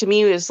eggs, which to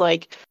me is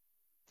like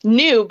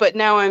new, but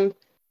now I'm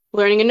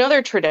learning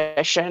another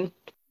tradition.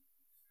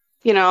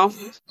 you know.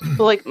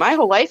 But, like, my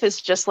whole life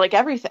is just like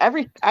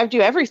I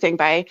do everything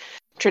by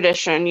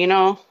tradition, you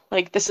know.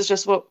 Like, this is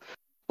just what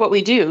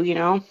we do, you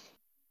know.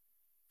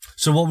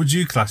 So what would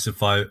you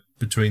classify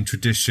between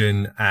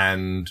tradition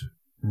and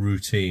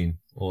routine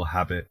or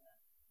habit?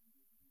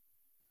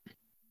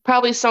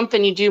 Probably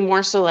something you do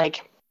more so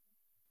like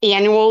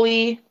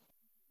annually,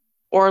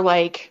 or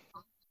like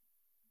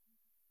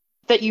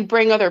that you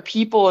bring other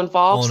people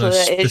involved On a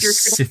so that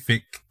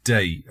specific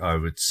date, I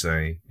would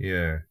say.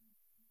 Yeah.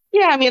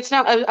 Yeah, I mean, it's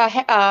not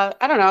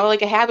I don't know,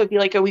 like a habit would be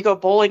like we go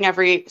bowling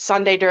every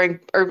Sunday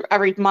or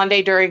every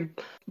Monday during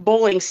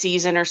bowling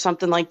season or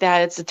something like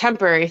that. It's a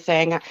temporary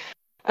thing.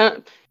 I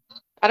don't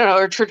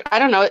know, I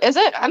don't know. Is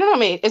it? I don't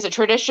know. Is it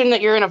tradition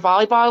that you're in a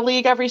volleyball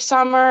league every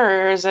summer,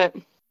 or is it?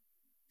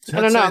 So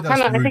I don't know.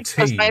 Kind of, I think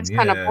it's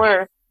kind of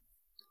blur.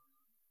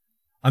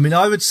 I mean,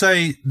 I would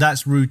say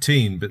that's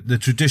routine, but the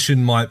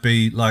tradition might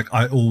be like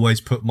I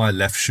always put my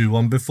left shoe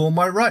on before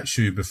my right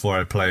shoe before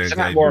I play a game.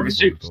 It's more of a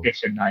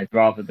superstition, though,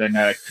 rather than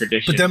a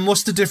tradition. But then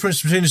what's the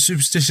difference between a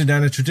superstition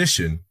and a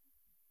tradition?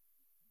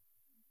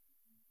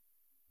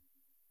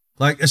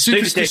 Like a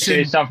superstition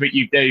is something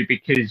you do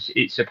because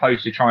it's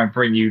supposed to try and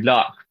bring you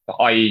luck,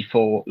 i.e.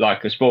 for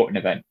like a sporting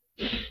event.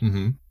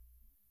 Mm-hmm.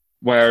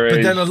 Whereas,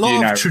 but then a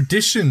lot of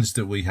traditions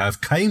that we have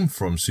came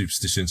from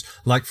superstitions.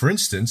 Like, for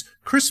instance,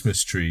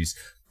 Christmas trees.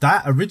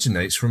 That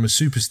originates from a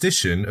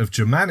superstition of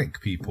Germanic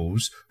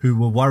peoples who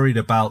were worried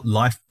about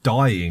life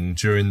dying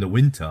during the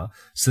winter.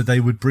 So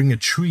they would bring a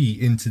tree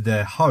into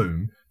their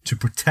home to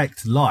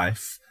protect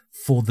life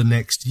for the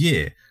next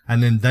year.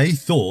 And then they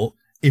thought,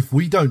 if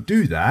we don't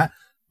do that,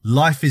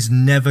 life is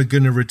never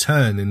going to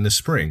return in the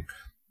spring.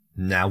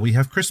 Now we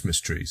have Christmas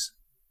trees.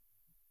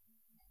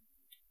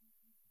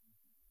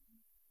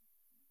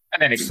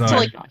 And then it's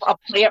like a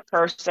plant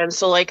person.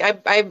 So like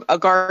I'm a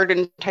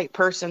garden type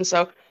person.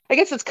 So I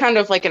guess it's kind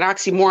of like an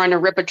oxymoron to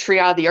rip a tree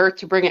out of the earth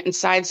to bring it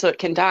inside so it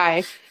can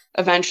die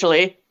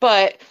eventually.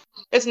 But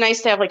it's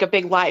nice to have like a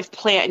big live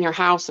plant in your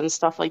house and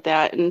stuff like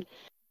that. And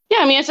yeah,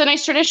 I mean, it's a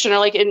nice tradition. Or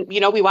like, you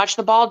know, we watch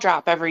the ball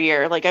drop every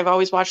year. Like I've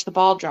always watched the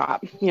ball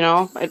drop, you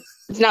know.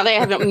 It's not that I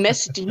haven't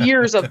missed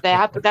years of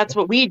that, but that's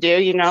what we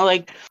do, you know,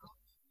 like.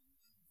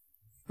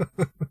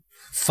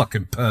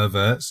 Fucking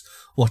perverts.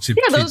 Watching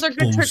those are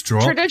good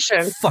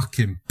traditions.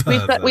 Fucking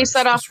perverts. We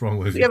set off. What's wrong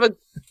with you?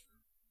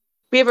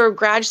 We have a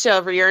garage sale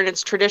every year, and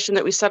it's tradition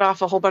that we set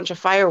off a whole bunch of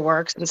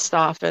fireworks and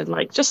stuff, and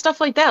like just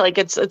stuff like that. Like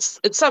it's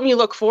something you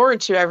look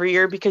forward to every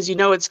year because you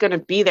know it's going to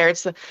be there.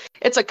 It's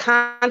a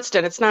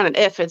constant. It's not an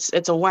if.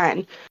 It's a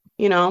when.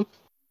 You know,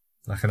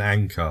 like an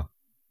anchor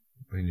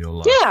in your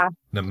life. Yeah.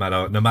 No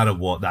matter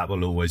what, that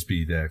will always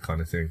be there,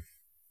 kind of thing.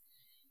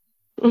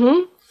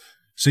 Mm-hmm.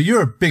 So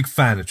you're a big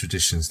fan of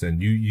traditions, then?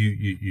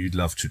 You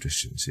love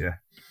traditions, yeah?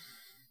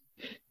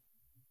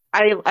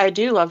 I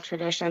do love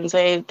traditions.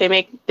 They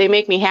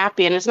make me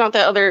happy, and it's not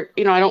that other,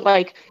 you know, I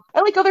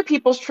like other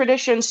people's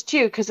traditions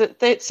too, because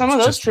some of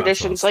those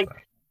traditions like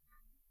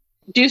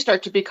do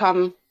start to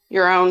become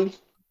your own.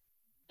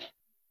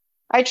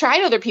 I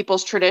tried other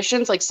people's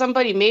traditions, like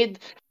somebody made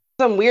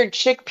some weird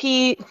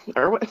chickpea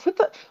or what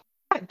the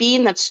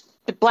bean that's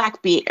the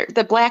black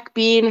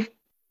bean.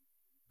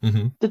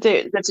 Mm-hmm.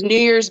 That's New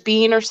Year's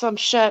bean or some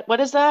shit.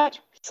 What is that?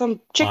 Some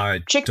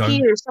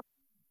chickpea or something?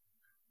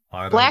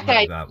 I don't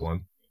know that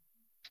one.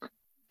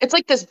 It's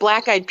like this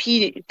black-eyed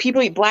pea.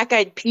 People eat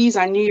black-eyed peas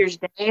on New Year's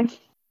Day.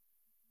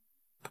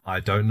 I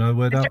don't know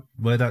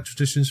where that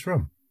tradition's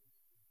from.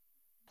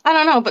 I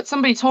don't know, but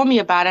somebody told me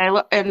about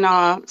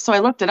it, so I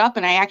looked it up,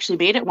 and I actually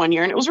made it one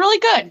year, and it was really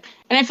good,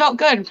 and I felt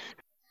good.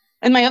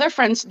 And my other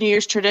friend's New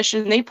Year's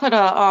tradition, they put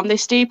they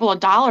staple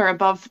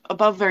 $1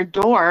 above their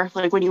door.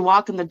 Like when you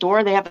walk in the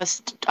door, they have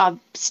a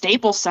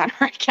staple center,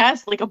 I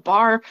guess, like a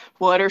bar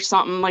would or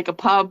something, like a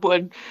pub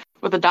would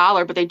with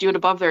 $1, but they do it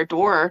above their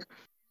door.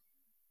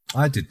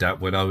 I did that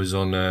when I was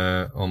on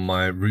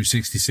my Route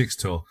 66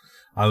 tour.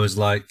 I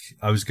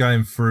was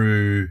going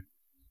through,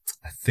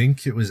 I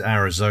think it was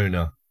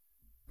Arizona,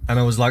 and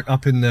I was like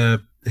up in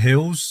the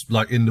hills,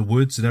 like in the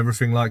woods and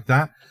everything like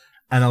that.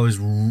 And I was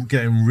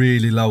getting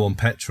really low on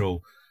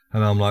petrol.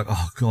 And I'm like,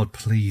 oh, God,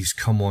 please,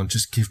 come on,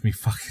 just give me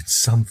fucking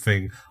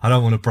something. I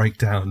don't want to break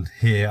down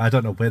here. I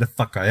don't know where the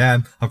fuck I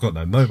am. I've got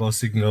no mobile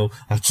signal.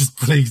 Just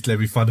please let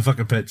me find a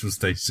fucking petrol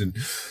station.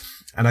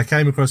 And I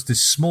came across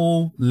this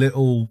small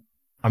little,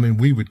 I mean,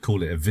 we would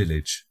call it a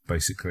village,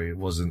 basically. It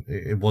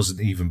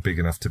wasn't even big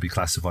enough to be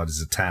classified as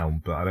a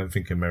town, but I don't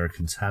think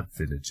Americans have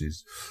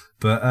villages.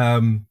 But,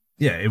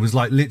 yeah, it was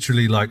like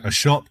literally like a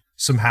shop,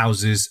 some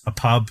houses, a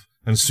pub,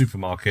 and a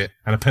supermarket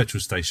and a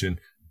petrol station.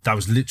 That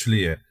was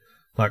literally it.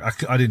 Like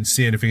I didn't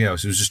see anything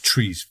else. It was just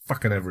trees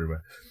fucking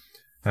everywhere.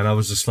 And I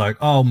was just like,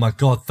 oh my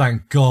God,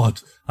 thank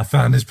God I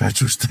found this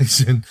petrol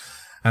station.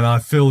 And I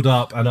filled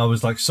up and I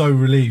was like so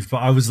relieved, but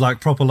I was like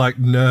proper like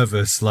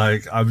nervous.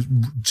 Like I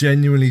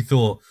genuinely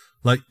thought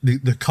like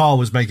the car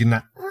was making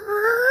that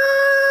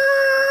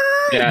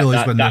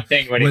noise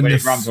when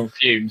it runs on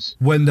fumes.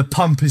 When the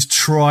pump is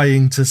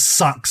trying to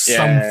suck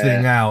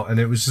something out,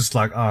 and it was just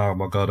like, oh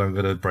my God, I'm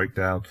going to break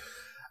down.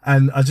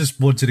 And I just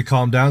wanted to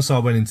calm down, so I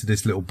went into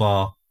this little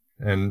bar,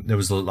 and there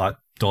was like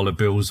dollar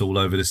bills all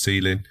over the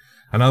ceiling.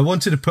 And I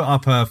wanted to put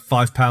up a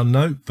 £5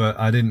 note, but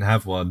I didn't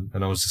have one.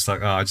 And I was just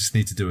like, I just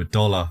need to do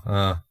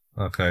 $1.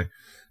 Okay.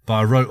 But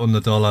I wrote on the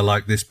dollar,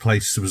 like, this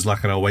place was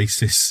like an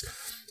oasis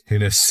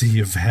in a sea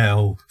of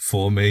hell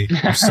for me.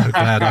 I'm so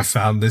glad I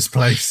found this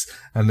place.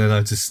 And then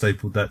I just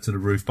stapled that to the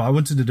roof. But I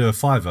wanted to do a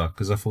 £5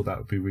 because I thought that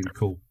would be really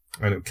cool.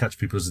 And it would catch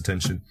people's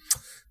attention.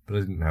 But I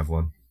didn't have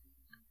one.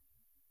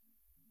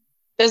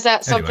 Is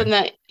that something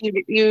that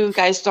you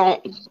guys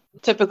don't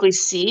typically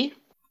see?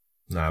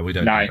 No, we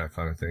don't do that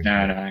kind of thing.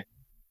 No.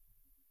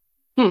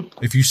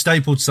 If you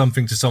stapled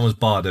something to someone's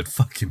bar, they'd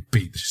fucking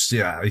beat the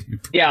shit out of you.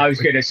 Yeah, I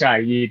was going to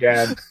say, you'd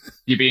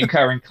be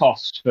incurring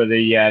costs for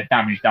the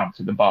damage done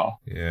to the bar.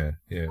 Yeah.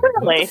 Really?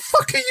 What the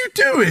fuck are you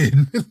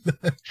doing?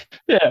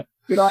 Yeah.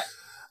 You're like,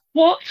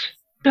 what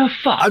the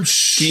fuck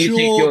do you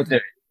think you're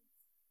doing?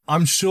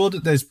 I'm sure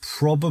that there's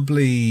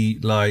probably,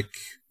 like,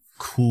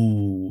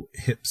 cool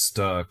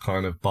hipster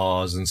kind of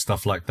bars and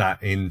stuff like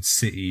that in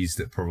cities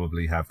that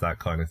probably have that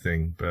kind of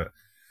thing, but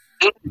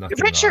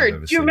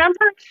Richard, do you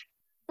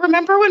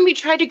remember when we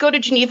tried to go to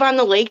Geneva on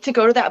the Lake to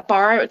go to that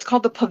bar? It's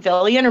called the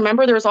Pavilion.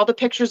 Remember there was all the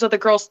pictures of the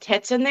girls'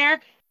 tits in there?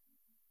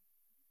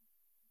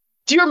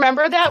 Do you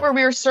remember that, where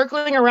we were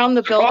circling around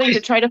the building to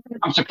try to...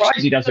 I'm surprised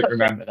he doesn't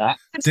remember that.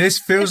 This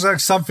feels like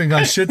something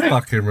I should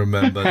fucking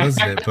remember,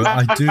 doesn't it? But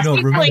I do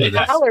not remember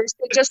this. Dollars,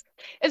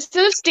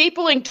 instead of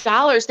stapling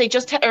dollars, they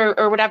just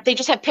or whatever, they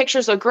just have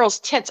pictures of girls'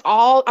 tits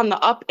all on the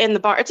up in the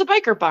bar. It's a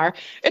biker bar.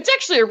 It's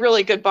actually a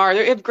really good bar.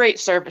 They have great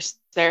service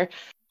there.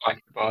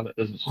 Bar that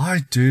doesn't...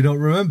 I do not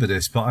remember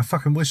this, but I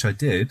fucking wish I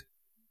did.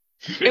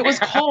 It was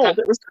cold.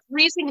 It was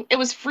freezing. It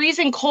was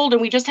freezing cold,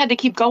 and we just had to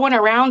keep going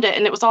around it,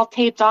 and it was all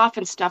taped off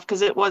and stuff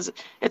because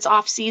it's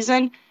off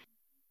season.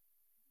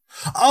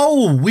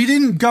 Oh, we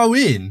didn't go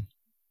in.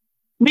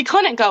 We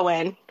couldn't go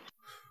in.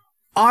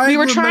 I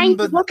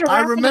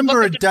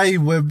remember a day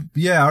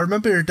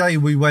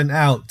we went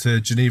out to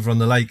Geneva on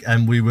the Lake,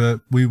 and we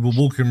were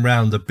walking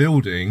around the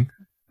building,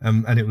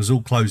 and it was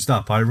all closed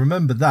up. I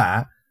remember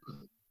that.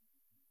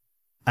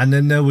 And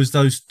then there was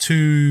those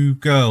two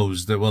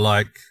girls that were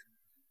like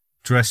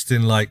dressed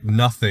in like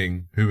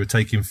nothing, who were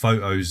taking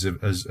photos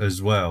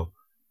as well.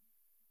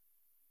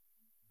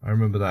 I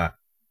remember that.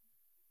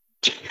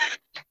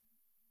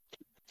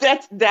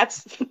 That's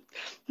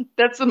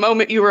the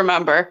moment you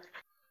remember.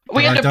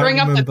 We had to bring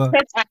up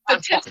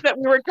the tits that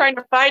we were trying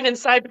to find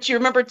inside, but you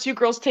remember two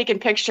girls taking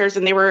pictures,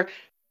 and they were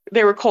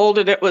cold,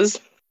 and it was...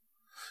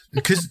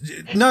 Because,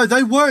 no,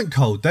 they weren't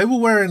cold. They were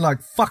wearing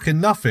like fucking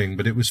nothing,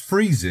 but it was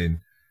freezing.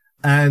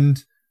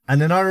 And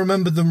then I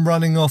remember them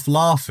running off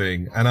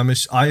laughing, and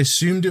I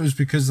assumed it was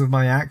because of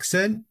my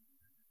accent.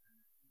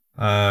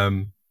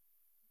 But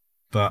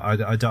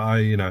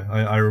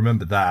I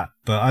remember that,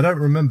 but I don't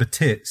remember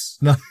tits.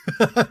 No.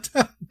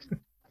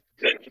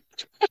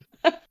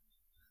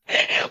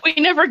 We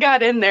never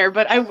got in there,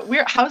 but I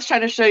was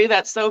trying to show you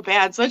that so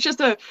bad. So it's just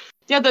the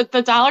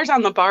dollars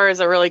on the bar is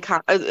a really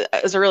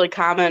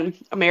common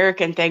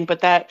American thing,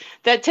 but that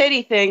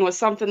titty thing was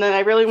something that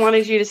I really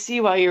wanted you to see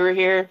while you were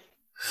here.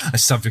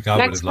 That's something I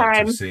would have liked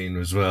to have seen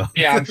as well.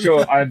 Yeah,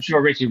 I'm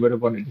sure Richie would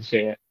have wanted to see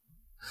it.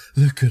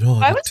 Look at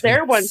all. I was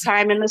there one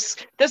time, and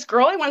this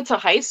girl I went to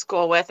high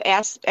school with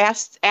asked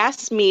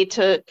me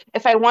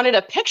if I wanted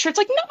a picture. It's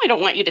like, no, I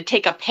don't want you to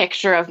take a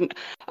picture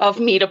of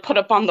me to put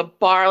up on the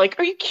bar. Like,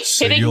 are you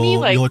kidding me?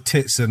 Like, your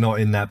tits are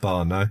not in that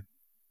bar, no?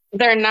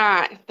 They're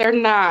not. But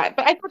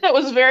I thought that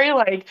was very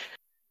like,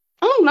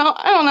 I don't know.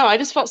 I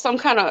just felt some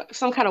kind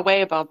of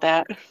way about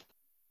that.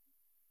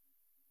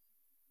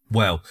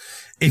 Well,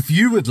 if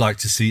you would like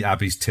to see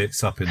Abby's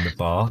tits up in the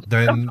bar,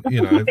 then,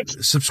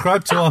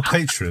 subscribe to our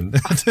Patreon.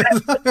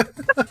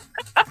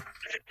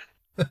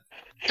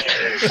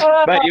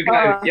 But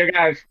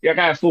you're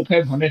gonna have full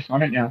pimp on this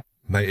one, aren't you?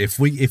 Mate, if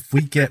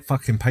we get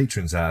fucking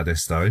patrons out of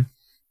this, though,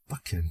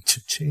 fucking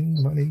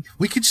cha-ching money.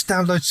 We could just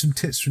download some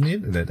tits from the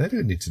internet. They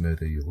don't need to know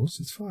they're yours.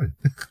 It's fine.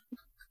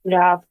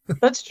 Yeah,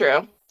 that's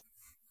true.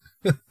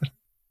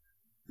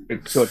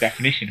 Good sort of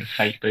definition of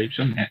fake boobs,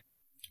 isn't it?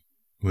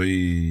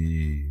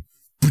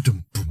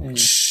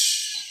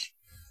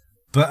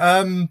 But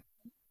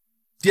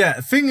yeah,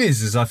 the thing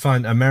is I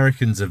find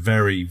Americans are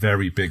very,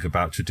 very big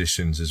about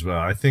traditions as well.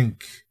 I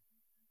think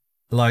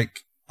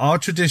like our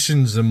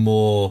traditions are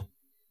more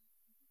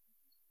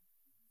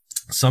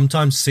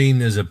sometimes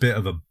seen as a bit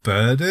of a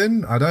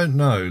burden. I don't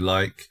know,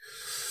 like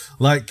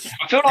I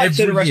feel like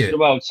to the rest of the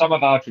world, some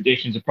of our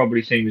traditions are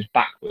probably seen as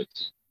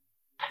backwards.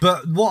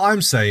 But what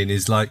I'm saying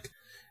is like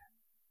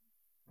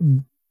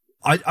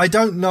I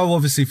don't know,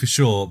 obviously, for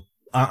sure.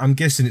 I'm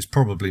guessing it's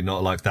probably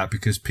not like that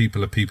because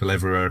people are people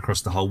everywhere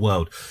across the whole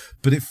world.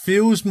 But it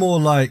feels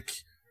more like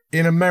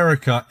in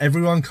America,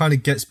 everyone kind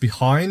of gets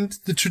behind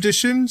the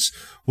traditions,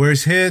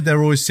 whereas here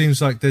there always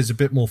seems like there's a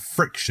bit more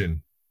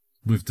friction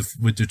with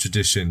the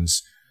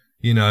traditions.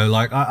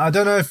 Like I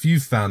don't know if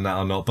you've found that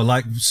or not, but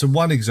like, so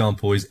one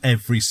example is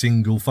every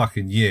single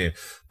fucking year,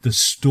 the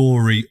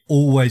story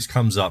always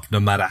comes up,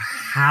 no matter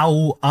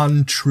how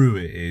untrue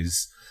it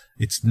is.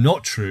 It's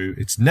not true.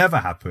 It's never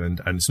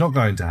happened, and it's not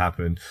going to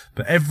happen.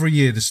 But every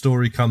year the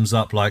story comes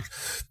up like,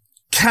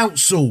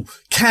 council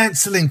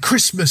cancelling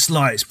Christmas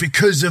lights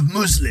because of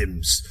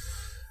Muslims.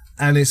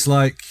 And it's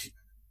like,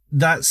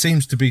 that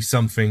seems to be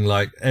something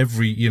like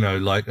every,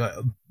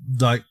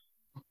 like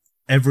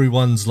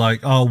everyone's like,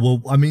 oh,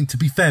 well, I mean, to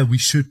be fair, we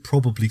should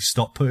probably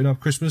stop putting up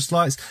Christmas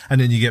lights.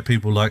 And then you get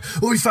people like,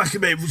 oh, you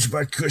fucking made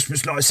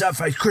Christmas lights, that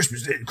face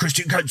Christmas,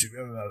 Christian country.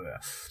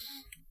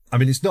 I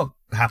mean, it's not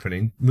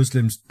happening.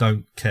 Muslims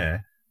don't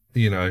care.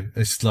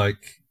 It's like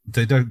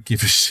they don't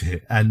give a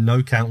shit, and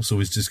no council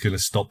is just going to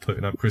stop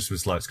putting up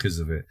Christmas lights because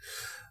of it.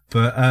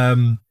 But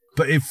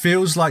it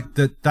feels like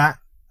that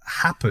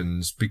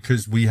happens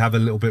because we have a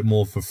little bit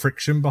more for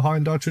friction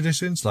behind our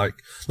traditions. Like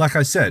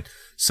I said,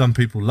 some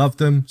people love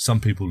them,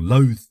 some people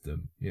loathe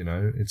them.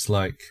 It's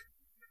like,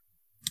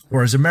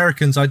 whereas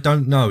Americans, I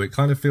don't know. It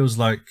kind of feels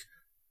like,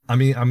 I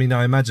mean,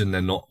 I imagine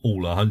they're not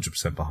all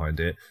 100% behind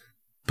it.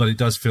 But it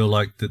does feel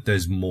like that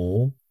there's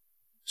more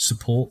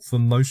support for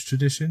most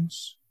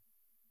traditions.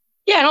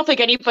 Yeah, I don't think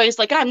anybody's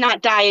like, I'm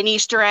not dyeing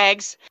Easter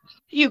eggs.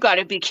 You got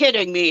to be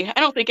kidding me. I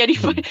don't think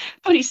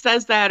anybody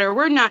says that, or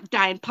we're not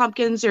dyeing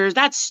pumpkins, or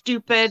that's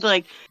stupid.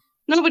 Like,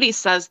 nobody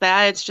says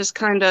that. It's just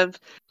kind of,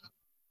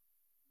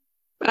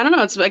 I don't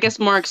know. It's, I guess,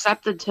 more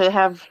accepted to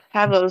have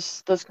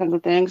those kinds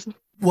of things.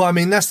 Well, I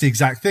mean, that's the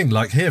exact thing.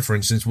 Like here, for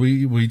instance,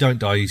 we don't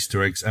dye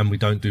Easter eggs and we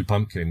don't do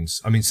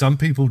pumpkins. I mean, some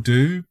people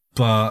do,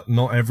 but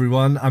not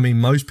everyone. I mean,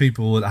 most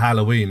people at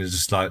Halloween are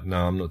just like,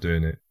 no, I'm not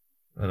doing it.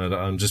 And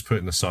I'm just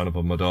putting the sign up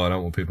on my door. I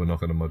don't want people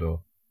knocking on my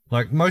door.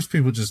 Like, most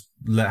people just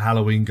let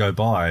Halloween go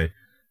by,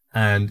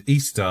 and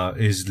Easter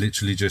is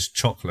literally just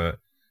chocolate.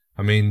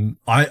 I mean,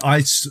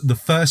 the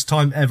first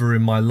time ever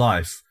in my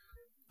life,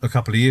 a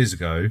couple of years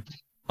ago,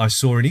 I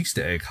saw an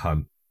Easter egg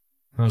hunt.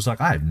 And I was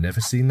like, I've never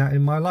seen that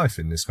in my life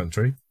in this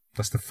country.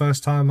 That's the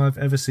first time I've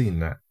ever seen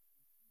that.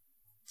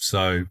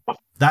 So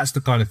that's the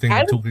kind of thing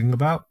I'm talking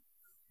about.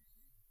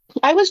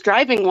 I was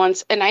driving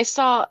once and I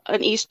saw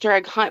an Easter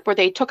egg hunt where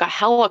they took a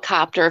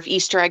helicopter of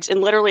Easter eggs,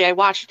 and literally I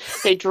watched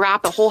they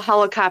drop a whole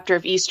helicopter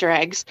of Easter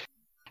eggs.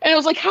 And it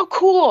was like, how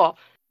cool.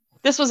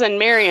 This was in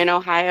Marion,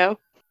 Ohio.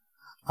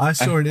 I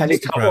saw an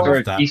Instagram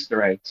of that.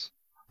 Easter eggs.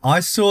 I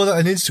saw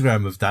an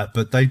Instagram of that,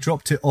 but they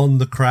dropped it on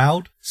the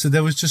crowd. So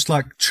there was just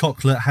like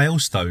chocolate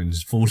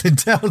hailstones falling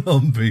down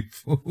on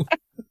people.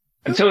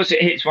 Until it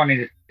hits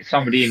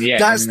somebody in the air.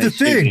 That's the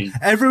thing.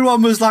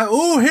 Everyone was like,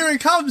 oh, here it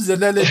comes. And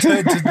then it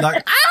turned to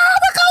like, oh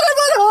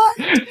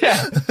my God,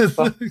 yeah.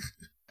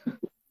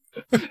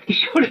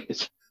 Sure it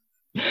is.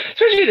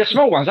 Especially the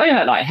small ones. They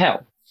hurt like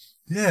hell.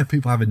 Yeah,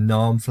 people having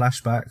Nam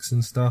flashbacks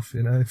and stuff,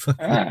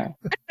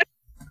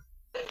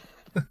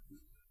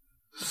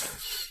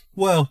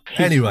 Well,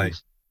 anyway,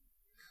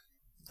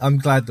 I'm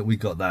glad that we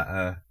got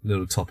that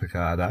little topic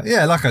out of that.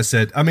 Yeah, like I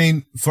said, I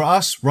mean, for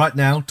us right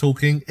now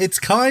talking, it's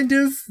kind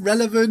of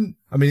relevant.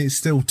 I mean, it's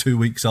still 2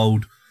 weeks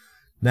old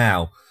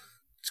now.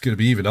 It's going to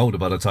be even older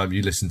by the time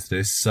you listen to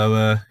this.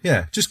 So,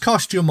 yeah, just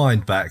cast your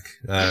mind back,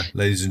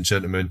 ladies and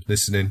gentlemen,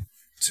 listening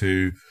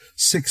to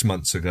 6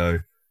 months ago,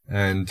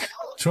 and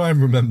try and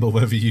remember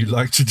whether you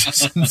like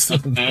traditions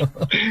or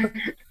not.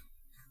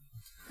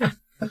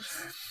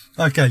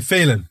 Okay,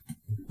 Phelan,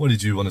 what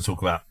did you want to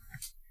talk about?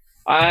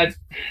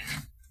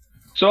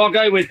 So I'll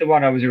go with the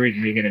one I was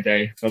originally going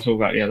to do. I'll talk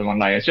about the other one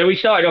later. So we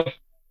started off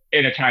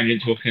in a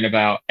tangent talking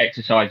about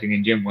exercising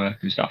and gym work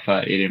and stuff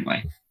earlier, didn't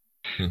we?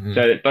 Mm-hmm.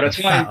 So by the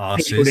time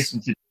people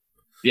listen to...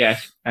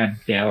 Yes, and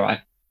yeah, all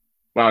right.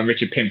 Well,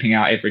 Richard pimping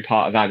out every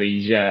part of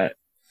Abby's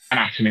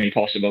anatomy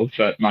possible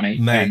for money.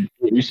 Mate,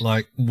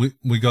 like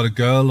we got a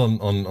girl on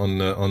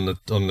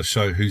the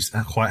show who's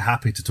quite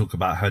happy to talk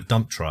about her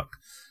dump truck.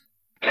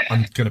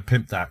 I'm going to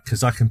pimp that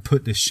because I can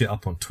put this shit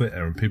up on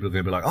Twitter and people are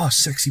going to be like, oh,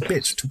 sexy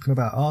bitch talking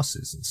about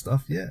arses and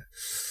stuff. Yeah.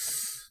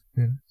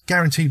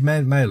 Guaranteed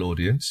male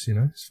audience,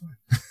 it's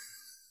fine.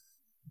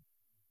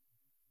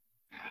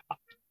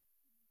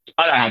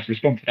 I don't have to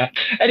respond to that.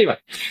 Anyway.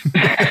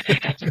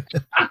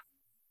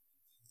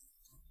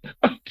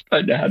 I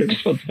don't know how to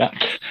respond to that.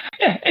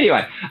 Yeah,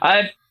 anyway.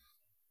 At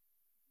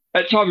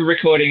the time of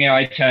recording,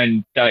 I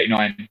turned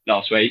 39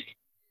 last week.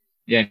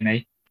 Yeah,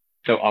 me.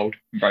 Felt old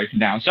and broken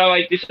down. So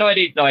I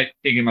decided,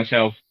 thinking to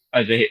myself,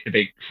 as I hit the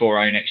big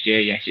 40 next year,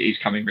 yes, it is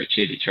coming,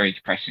 Richard. It's very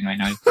depressing, I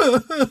know.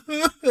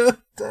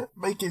 Don't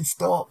make it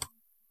stop.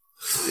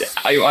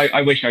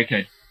 I wish I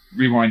could.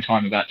 Rewind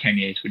time about 10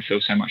 years would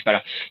feel so much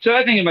better. So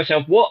I'm thinking to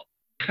myself, what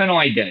can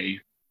I do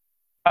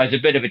as a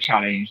bit of a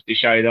challenge to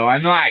show that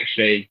I'm not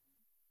actually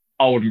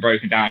old and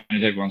broken down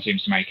as everyone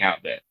seems to make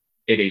out that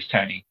it is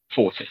turning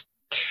 40.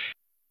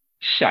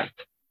 So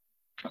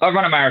I've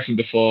run a marathon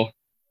before,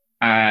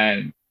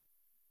 and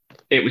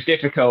it was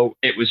difficult.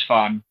 It was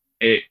fun.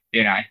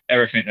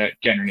 Everything that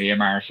generally a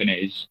marathon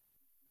is.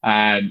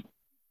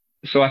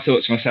 So I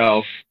thought to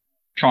myself,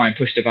 try and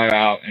push the boat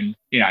out and,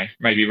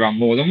 maybe run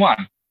more than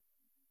one.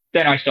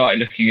 Then I started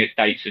looking at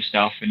dates of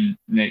stuff, and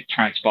it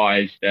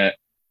transpires that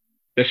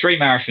the 3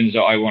 marathons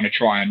that I want to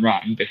try and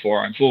run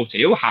before I'm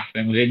 40 all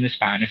happen within the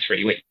span of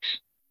 3 weeks.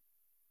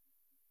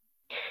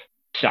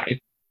 So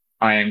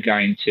I am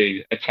going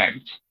to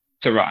attempt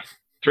to run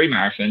 3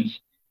 marathons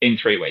in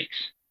 3 weeks.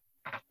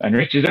 And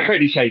Richard's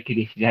already shaking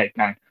his head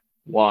going,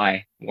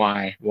 why?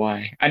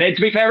 And then,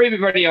 to be fair,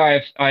 everybody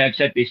I have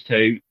said this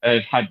to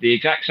have had the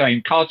exact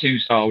same cartoon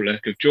style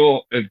look of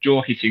jaw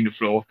hitting the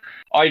floor,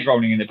 eyes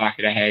rolling in the back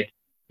of the head,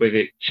 with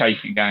it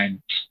shaking,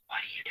 going, what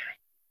are you doing?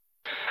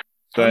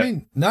 But, I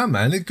mean, no,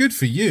 man, it's good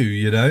for you,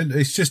 you know.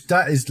 It's just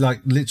that is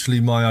like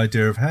literally my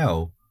idea of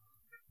hell,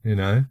 you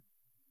know.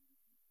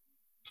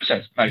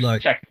 So,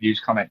 most second use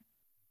comment.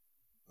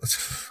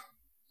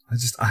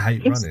 I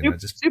hate running.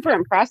 Super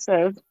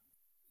impressive.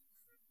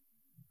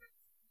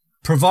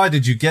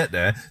 Provided you get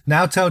there.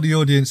 Now tell the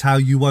audience how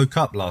you woke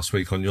up last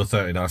week on your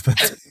 39th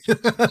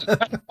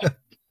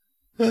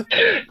birthday.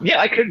 Yeah,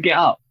 I couldn't get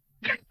up.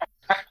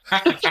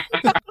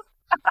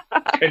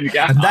 And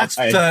that's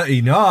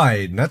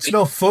 39. That's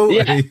not 40.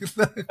 Yeah,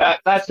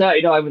 that's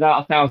 39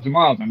 without 1,000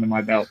 miles under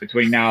my belt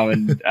between now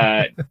and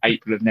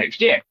April of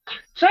next year.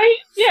 So,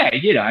 yeah,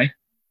 you know.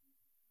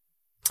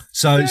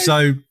 So,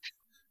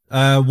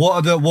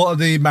 what are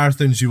the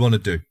marathons you want to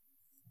do?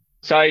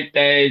 So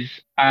there's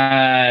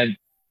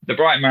the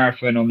Brighton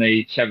Marathon on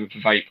the 7th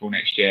of April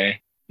next year,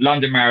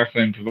 London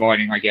Marathon,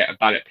 providing I get a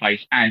ballot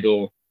place and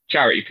or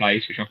charity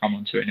place, which I'll come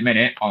on to in a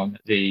minute, on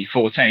the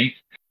 14th,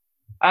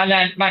 and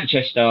then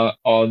Manchester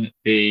on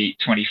the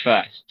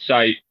 21st.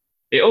 So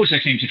it also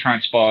seems to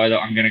transpire that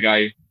I'm going to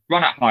go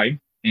run at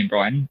home in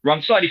Brighton,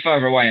 run slightly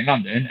further away in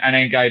London, and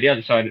then go the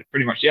other side,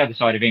 pretty much the other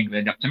side of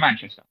England, up to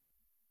Manchester.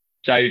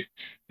 So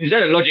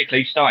instead of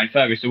logically starting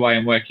furthest away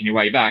and working your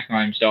way back,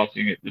 I'm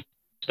starting at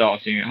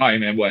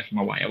home and working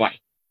my way away.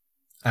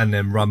 And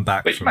then run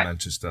back from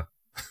Manchester.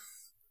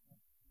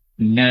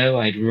 No,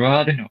 I'd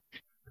rather not.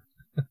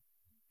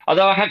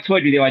 Although I have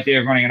toyed with the idea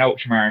of running an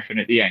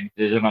ultramarathon at the end.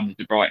 There's a London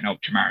to Brighton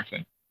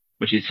ultramarathon,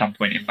 which is some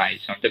point in May.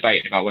 So I'm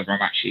debating about whether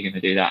I'm actually going to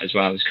do that as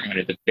well as kind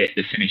of the bit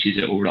that finishes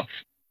it all off.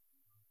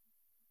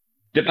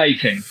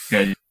 Debating,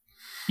 because,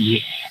 yeah.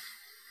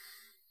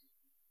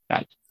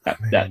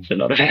 That's a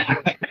lot of it.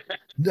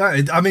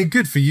 No, I mean,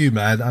 good for you,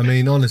 man. I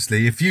mean,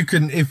 honestly, if you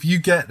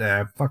get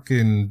there,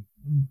 fucking,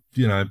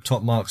 you know,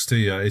 top marks to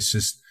you. It's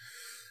just,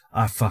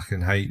 I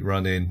fucking hate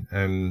running,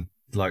 and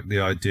like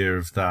the idea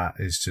of that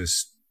is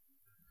just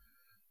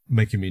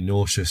making me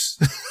nauseous.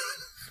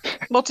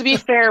 Well, to be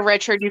fair,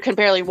 Richard, you can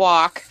barely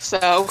walk,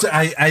 so.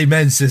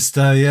 Amen,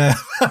 sister. Yeah.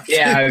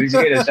 Yeah, I was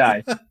gonna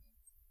say,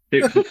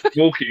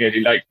 walking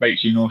it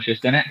makes you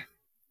nauseous, doesn't it?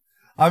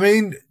 I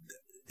mean,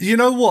 you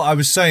know what I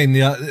was saying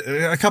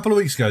a couple of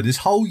weeks ago, this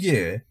whole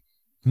year,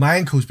 my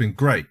ankle's been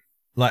great.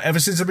 Like, ever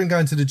since I've been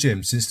going to the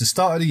gym, since the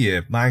start of the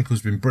year, my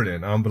ankle's been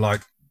brilliant. I'm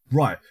like,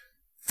 right,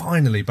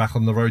 finally back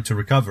on the road to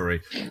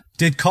recovery.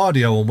 Did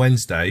cardio on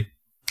Wednesday,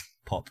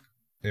 pop,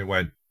 it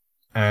went.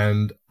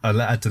 And I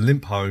had to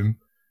limp home.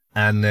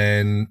 And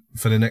then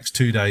for the next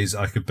 2 days,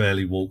 I could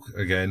barely walk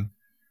again.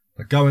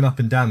 Like, going up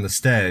and down the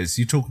stairs,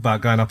 you talk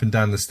about going up and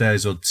down the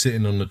stairs or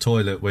sitting on the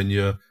toilet when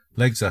your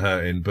legs are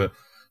hurting, but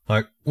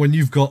like, when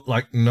you've got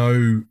like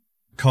no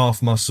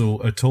calf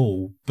muscle at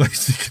all,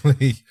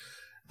 basically,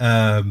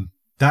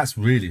 that's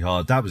really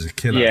hard. That was a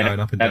killer, going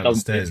up and down the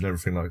stairs and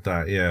everything like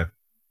that. Yeah.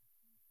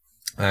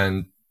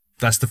 And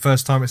that's the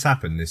first time it's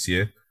happened this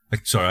year.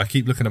 Sorry, I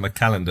keep looking at my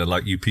calendar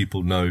like you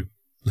people know.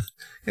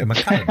 Yeah, my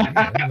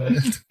calendar.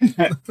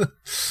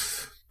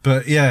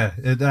 But yeah,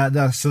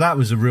 so that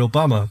was a real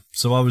bummer.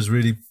 So I was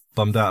really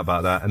bummed out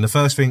about that. And the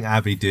first thing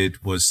Abby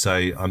did was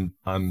say,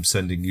 I'm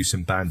sending you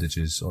some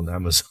bandages on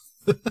Amazon.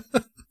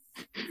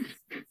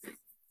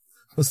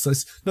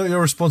 It's not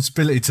your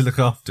responsibility to look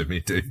after me,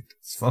 dude.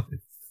 It's fine.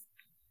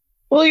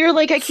 Well, you're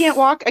like, I can't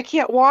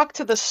walk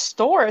to the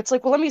store. It's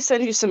like, well, let me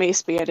send you some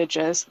ace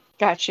bandages.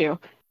 Got you.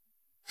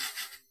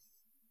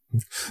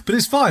 But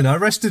it's fine. I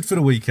rested for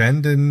the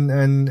weekend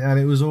and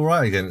it was all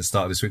right again at the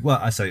start of this week. Well,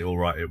 I say all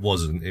right. It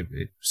wasn't.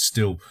 It's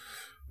still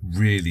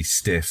really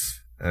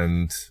stiff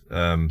and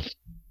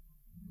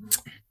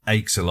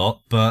aches a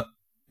lot. But,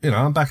 you know,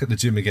 I'm back at the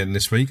gym again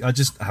this week. I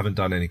just haven't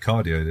done any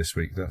cardio this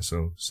week. That's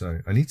all. So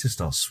I need to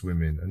start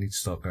swimming. I need to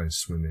start going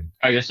swimming.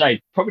 I was going to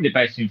say, probably the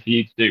best thing for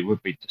you to do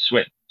would be to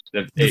swim.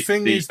 The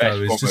thing is,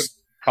 though, is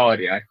just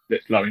cardio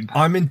that's low impact.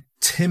 I'm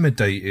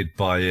intimidated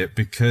by it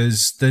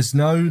because there's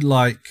no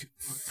like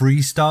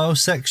freestyle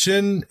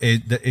section.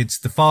 It's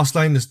the fast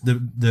lane,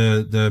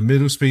 the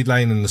middle speed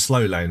lane, and the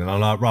slow lane. And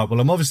I'm like, right, well,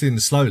 I'm obviously in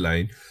the slow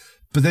lane,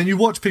 but then you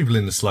watch people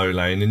in the slow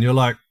lane, and you're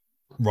like,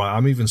 right,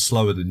 I'm even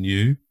slower than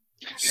you,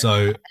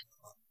 so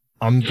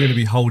I'm going to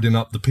be holding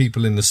up the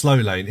people in the slow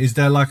lane. Is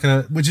there like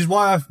which is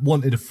why I've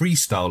wanted a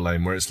freestyle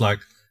lane where it's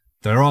like,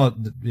 there are,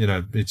 you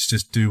know, it's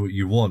just do what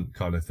you want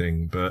kind of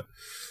thing, but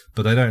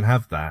they don't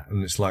have that.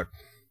 And it's like,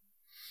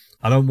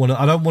 I don't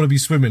want to be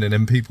swimming and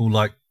then people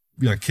like,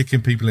 you know,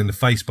 kicking people in the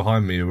face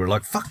behind me who are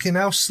like, fucking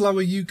how slow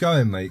are you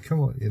going, mate? Come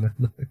on, you know,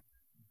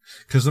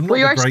 because I'm not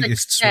the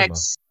greatest swimmer.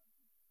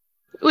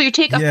 Well, you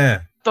take up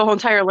the whole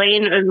entire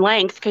lane in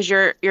length because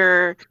your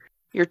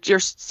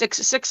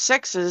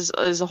 6'6"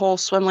 is a whole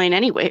swim lane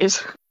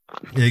anyways.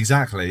 Yeah,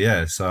 exactly.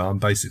 Yeah. So I'm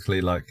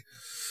basically like,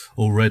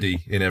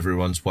 already in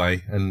everyone's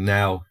way, and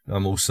now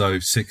I'm also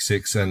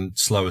 6'6" and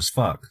slow as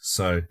fuck.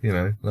 So, you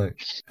know,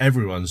 like,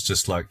 everyone's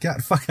just like, get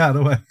the fuck out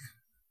of the way.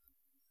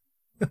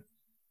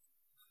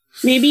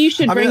 Maybe you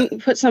should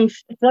put some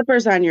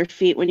flippers on your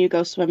feet when you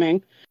go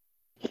swimming.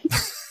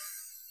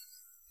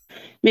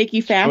 Make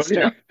you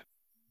faster.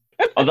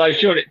 Although,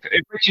 surely,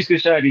 if Richard's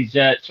concerned he's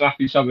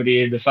slapping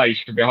somebody in the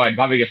face from behind,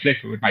 having a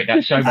flipper would make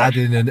that so much.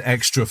 Adding an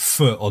extra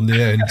foot on the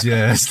end,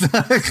 yes.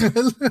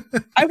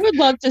 I would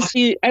love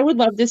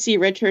to see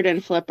Richard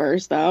in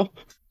flippers, though.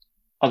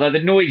 Although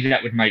the noise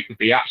that would make would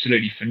be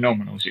absolutely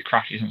phenomenal as it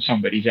crashes on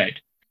somebody's head.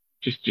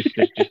 Just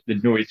the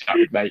noise that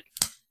would make.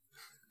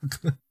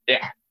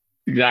 Yeah,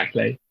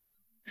 exactly.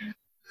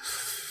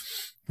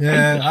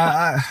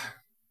 Yeah,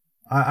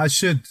 I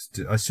should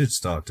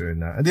start doing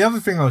that. And the other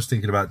thing I was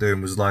thinking about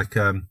doing was like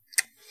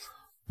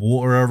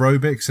water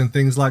aerobics and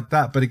things like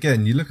that. But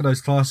again, you look at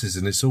those classes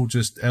and it's all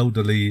just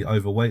elderly,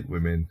 overweight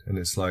women, and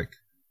it's like,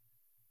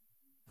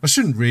 I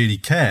shouldn't really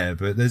care,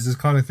 but there's this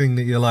kind of thing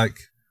that you're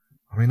like,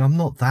 I mean, I'm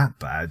not that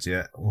bad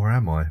yet, or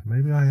am I?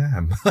 Maybe I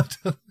am.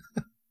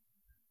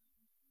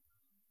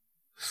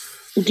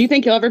 Do you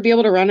think you'll ever be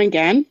able to run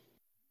again?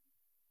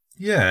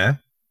 Yeah.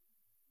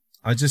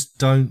 I just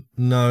don't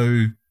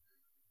know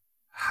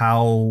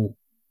how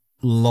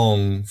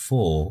long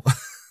for.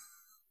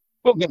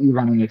 We'll get you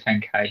running a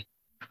 10K.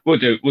 We'll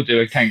do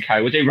a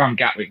 10K. We'll do Run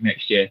Gatwick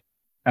next year.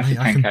 That's a 10K.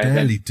 I can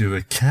barely do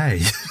a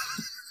K.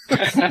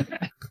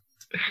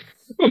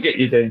 We'll get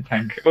you doing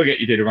 10K. We'll get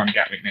you to Run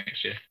Gatwick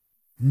next year.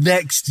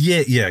 Next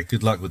year? Yeah,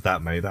 good luck with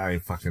that, mate. That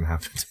ain't fucking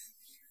happened.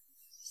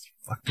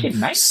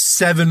 Fucking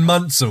 7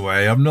 months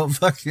away. I'm not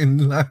fucking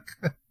like...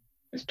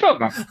 It's 12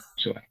 months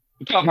away.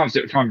 12 months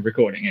at the time of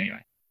recording, anyway.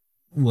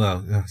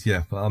 Well,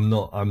 yeah, but I'm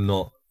not,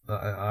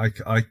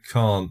 I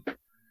can't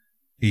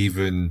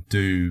even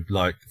do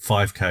like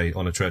 5K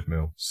on a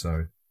treadmill,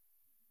 so.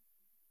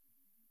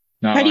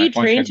 No, how do you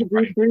train to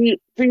do three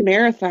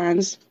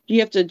marathons? Do you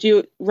have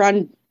to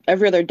run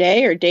every other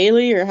day or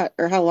daily or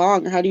how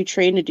long? Or how do you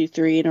train to do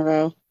 3 in a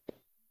row?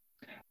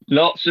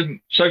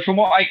 So from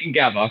what I can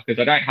gather, because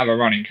I don't have a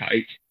running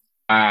coach,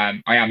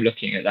 I am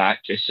looking at that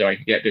just so I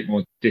can get a bit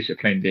more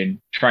disciplined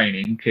in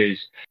training,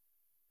 because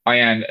I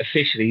am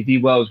officially the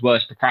world's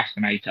worst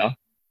procrastinator,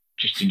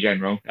 just in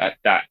general. That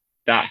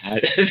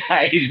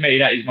is me.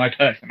 That is my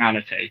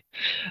personality.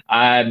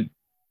 But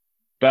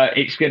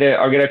I'm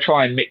gonna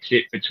try and mix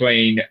it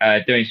between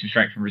doing some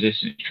strength and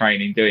resistance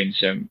training, doing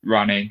some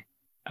running,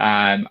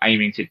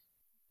 aiming to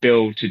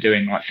build to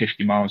doing like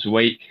 50 miles a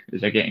week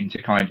as I get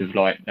into kind of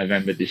like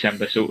November,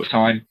 December sort of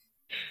time.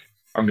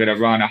 I'm going to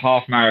run a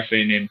half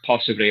marathon in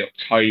possibly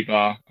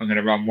October. I'm going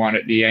to run one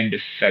at the end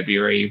of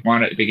February,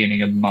 one at the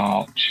beginning of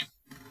March.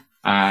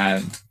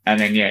 And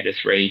then,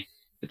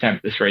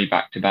 attempt the 3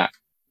 back to back.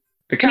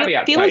 The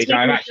caveat to that is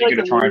I'm actually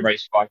going to try and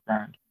raise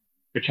 $5,000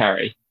 for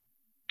charity.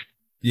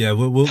 Yeah,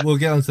 we'll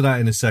get onto that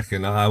in a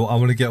second. I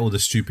want to get all the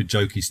stupid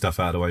jokey stuff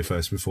out of the way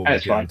first before we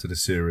get into the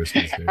serious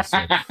business.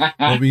 So.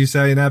 What were you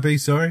saying, Abby?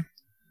 Sorry?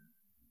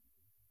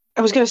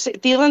 I was going to say,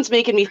 Thielen's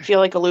making me feel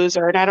like a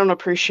loser, and I don't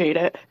appreciate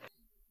it.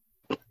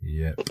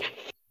 Yeah.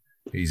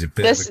 He's a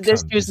bit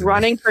This dude's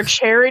running for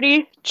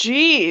charity?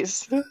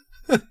 Jeez.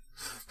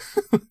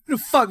 Who the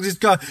fuck is this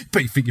guy?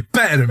 But you think you're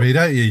better than me,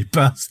 don't you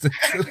bastard?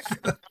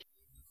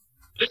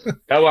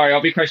 Don't worry,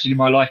 I'll be questioning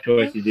my life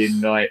choices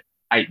in like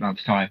 8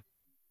 months' time.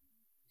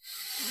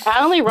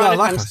 I only run if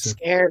I'm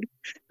scared.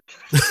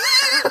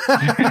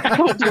 I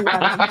don't do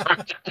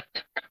that.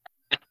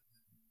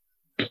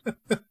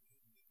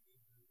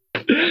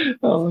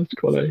 Oh, that's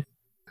quality.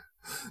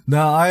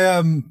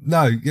 No,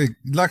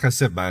 like I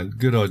said, man,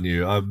 good on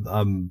you.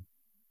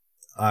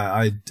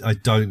 I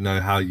don't know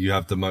how you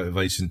have the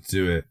motivation to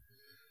do it,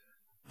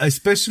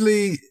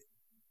 especially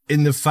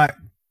in the fact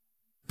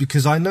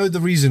because I know the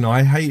reason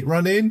I hate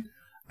running,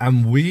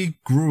 and we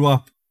grew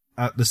up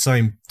at the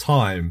same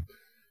time.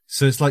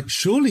 So it's like,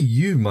 surely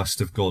you must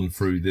have gone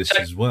through this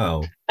as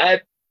well.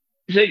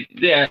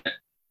 Yeah,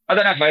 I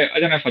don't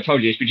know if I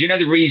told you this, but do you know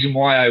the reason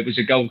why I was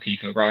a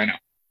goalkeeper growing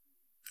up?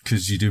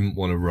 Because you didn't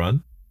want to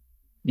run.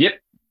 Yep.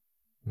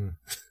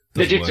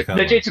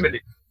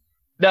 Legitimately.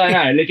 No,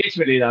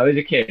 legitimately though, as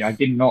a kid, I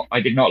did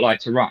not like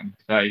to run.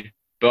 So,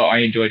 but I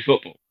enjoyed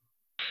football,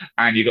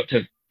 and you got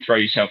to throw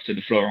yourself onto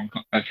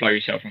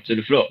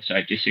the floor. So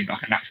it just seemed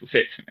like a natural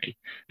fit for me.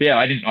 But yeah,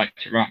 I didn't like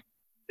to run.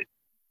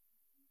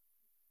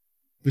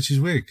 Which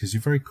is weird because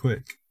you're very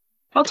quick.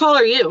 How tall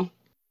are you?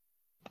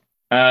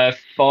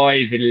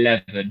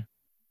 5'11".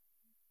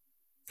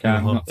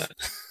 Not that.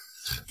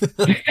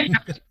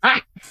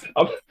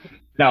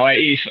 No, it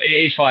is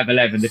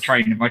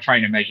 5'11". My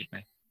trainer measured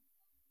me.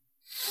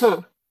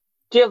 Do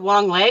you have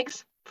long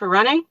legs for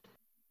running?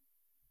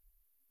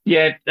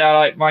 Yeah,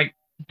 like my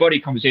body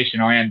composition,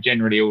 I am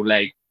generally all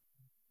leg.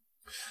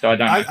 So I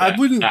don't know I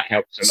wouldn't that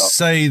helps a lot.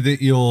 Say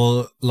that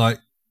you're like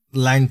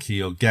lanky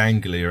or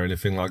gangly or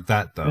anything like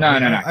that, though. No.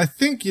 I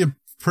think you're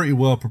pretty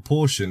well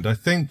proportioned. I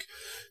think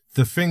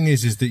the thing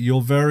is that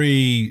you're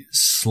very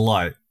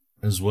slight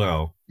as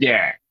well.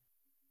 Yeah.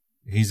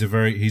 He's a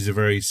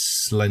very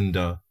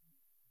slender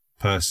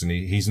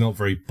personally. He's not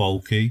very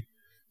bulky,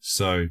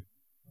 so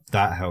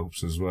that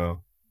helps as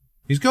well.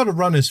 He's got a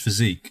runner's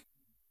physique.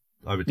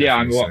 I would. Yeah,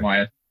 I'm what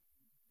my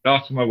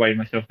last time I weighed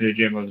myself in the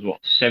gym, I was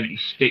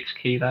 76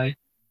 kilo,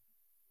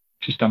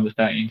 just under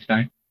 13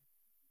 stone.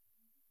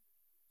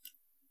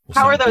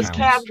 How are those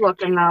calves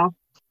looking now?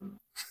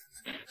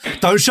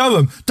 Don't show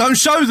them. Don't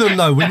show them,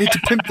 though. We need to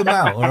pimp them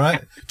out, all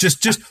right?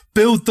 Just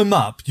build them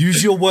up.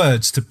 Use your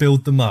words to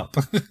build them up.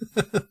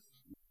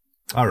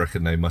 I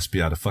reckon they must be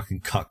able to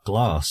fucking cut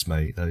glass,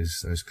 mate,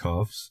 those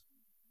calves.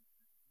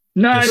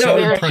 No, they're so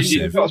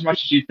impressive. Not as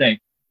much as you think.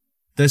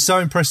 They're so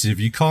impressive.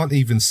 You can't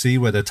even see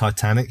where the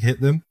Titanic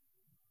hit them.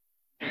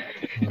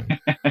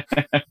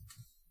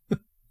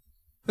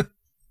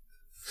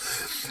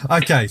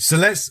 Okay, so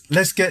let's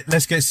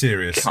get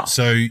serious.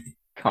 So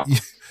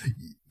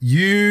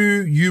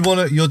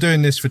you're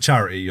doing this for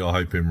charity, you're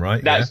hoping,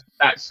 right? That's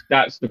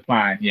the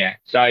plan, yeah.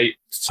 So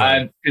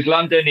because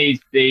London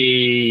is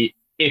the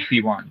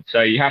iffy one,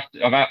 so you have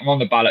to. I'm on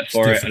the ballot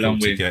for it along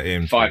with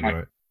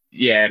 500.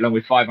 Yeah, along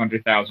with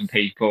 500,000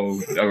 people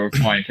who are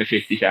applying for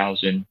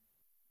 50,000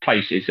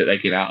 places that they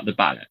give out on the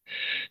ballot.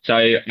 So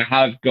I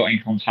have got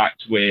in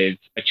contact with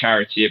a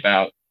charity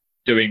about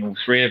doing all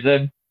three of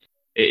them.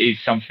 It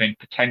is something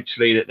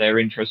potentially that they're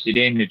interested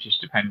in. It's just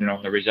depending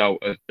on the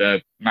result of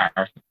the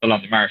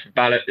London Marathon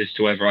ballot as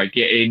to whether I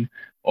get in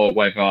or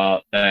whether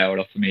they'll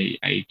offer me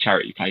a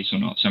charity place or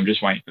not. So I'm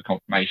just waiting for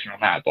confirmation on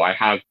that. But I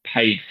have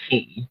paid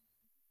for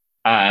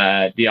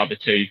the other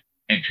two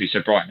entries.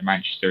 So Brighton and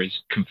Manchester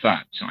is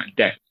confirmed. So I'm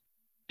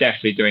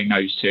definitely doing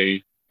those two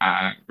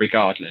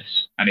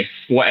regardless. And if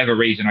for whatever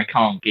reason I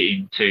can't get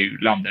into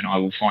London, I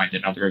will find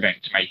another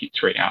event to make it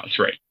 3 out of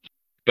 3.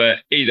 But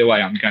either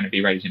way, I'm going to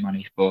be raising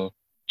money for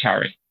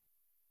charity.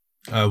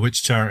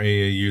 Which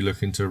charity are you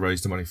looking to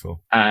raise the money for?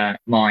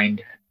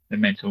 Mind, the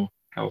mental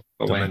health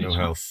awareness. The mental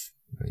health.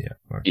 Yeah.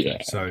 Okay. Yeah.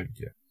 So,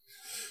 yeah.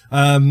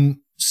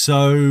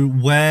 So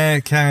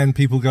where can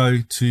people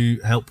go to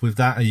help with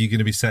that? Are you going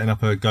to be setting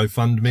up a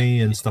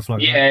GoFundMe and stuff like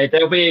that? Yeah,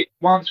 there'll be,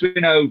 once I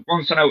know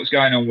what's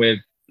going on with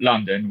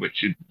London,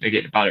 which they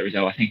get the ballot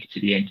result, I think it's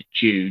at the end of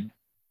June.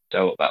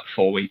 So about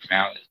 4 weeks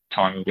now at the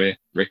time we're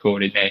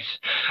recording this.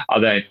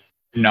 I'll then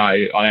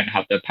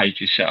have the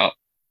pages set up.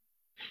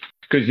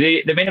 Because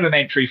the minimum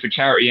entry for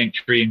charity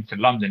entry into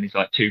London is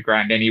like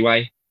 $2,000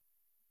 anyway.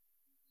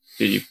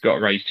 So you've got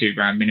to raise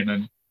 $2,000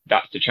 minimum.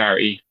 That's the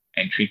charity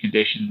entry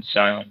condition.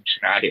 So I'm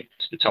just going to add it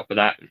to the top of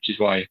that, which is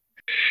why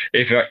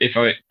if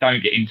I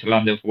don't get into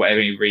London for whatever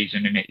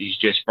reason and it is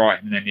just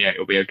Brighton, then yeah,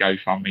 it'll be a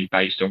GoFundMe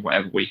based on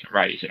whatever we can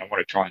raise. And I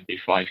want to try and do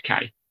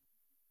 5K.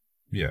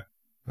 Yeah.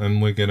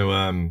 And we're going to,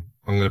 I'm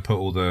going to put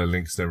all the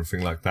links and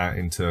everything like that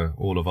into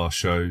all of our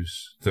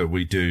shows that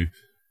we do.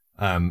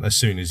 As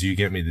soon as you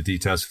get me the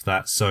details for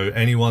that. So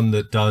anyone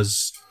that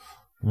does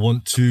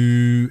want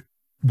to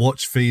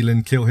watch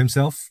Phelan kill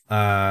himself, you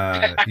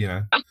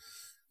can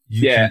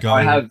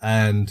go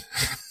and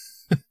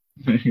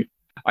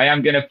I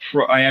am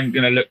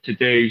gonna look to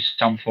do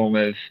some form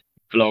of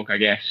vlog, I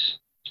guess.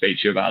 Speak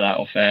to you about that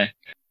off air,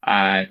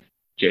 and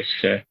just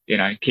to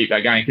keep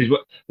that going. Because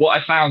what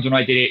I found when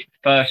I did it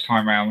first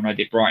time around, when I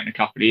did Brighton a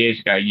couple of years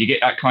ago, you get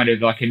that kind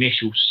of like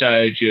initial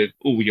surge of,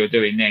 oh, you're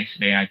doing this,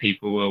 and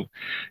people will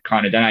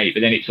kind of donate.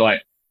 But then it's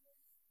like,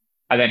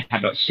 I then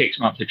had like 6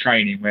 months of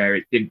training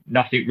where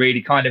nothing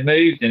really kind of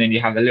moved, and then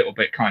you have a little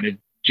bit kind of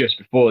just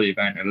before the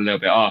event and a little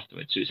bit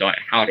afterwards. So it's like,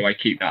 how do I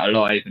keep that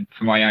alive? And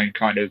for my own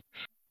kind of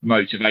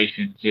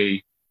motivation to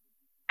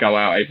go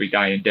out every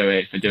day and do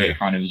it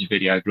kind of as a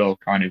video blog,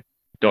 kind of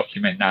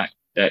document that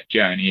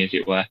journey, as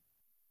it were.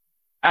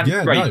 And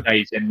race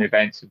days and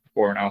events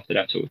before and after,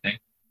 that sort of thing.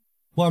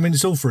 Well, I mean,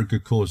 it's all for a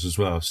good cause as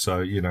well.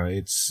 So,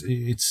 it's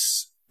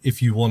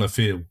if you want to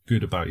feel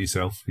good about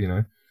yourself,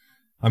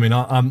 I mean,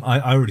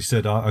 I already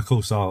said, of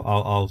course,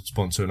 I'll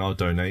sponsor and I'll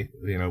donate,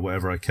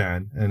 whatever I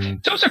can. And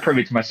it's also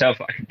proving to myself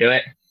that I can do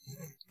it.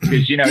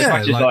 Because,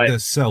 as much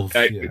as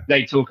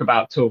they talk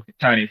about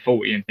turning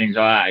 40 and things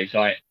like that, it's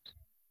like,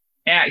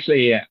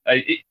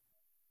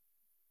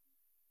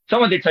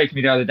 someone did say to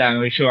me the other day,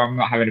 I'm sure I'm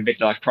not having a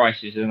midlife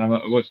crisis, and I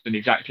wasn't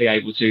exactly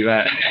able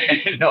to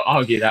not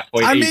argue that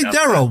point. I mean,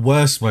 there are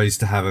worse ways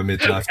to have a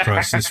midlife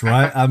crisis,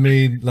 right? I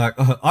mean, like,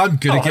 I'm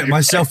going to get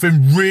myself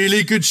in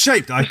really good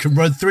shape. I can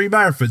run 3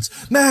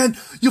 marathons. Man,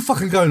 you're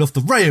fucking going off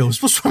the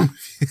rails. What's wrong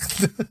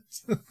with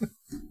you?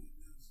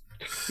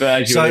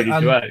 But as you alluded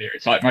to earlier,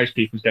 it's like most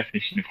people's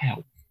definition of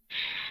hell.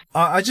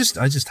 I just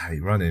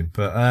hate running,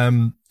 but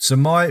so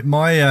my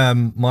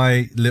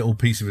little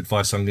piece of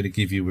advice I'm going to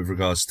give you with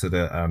regards to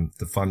the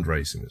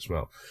fundraising as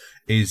well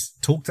is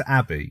talk to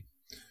Abby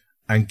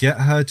and get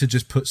her to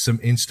just put some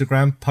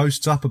Instagram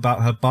posts up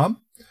about her bum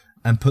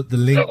and put the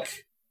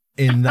link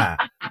in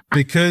that,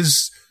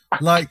 because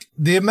like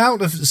the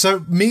amount of, so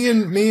me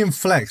and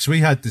Flex,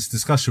 we had this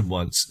discussion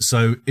once.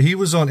 So he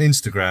was on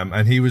Instagram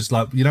and he was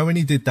like, when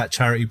he did that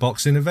charity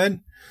boxing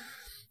event.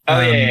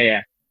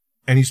 Yeah.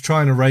 and he's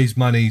trying to raise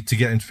money to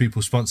get into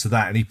people sponsor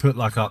that, and he put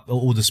like up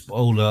all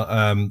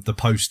the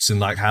posts and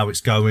like how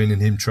it's going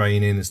and him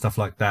training and stuff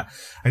like that,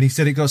 and he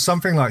said it got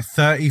something like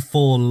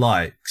 34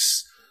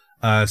 likes,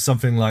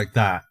 something like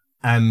that,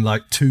 and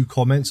like 2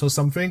 comments or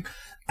something.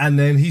 And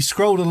then he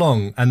scrolled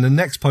along, and the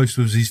next post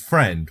was his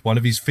friend, one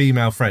of his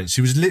female friends.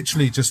 She was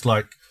literally just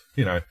like,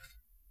 you know,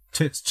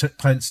 tits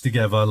clenched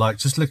together, like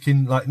just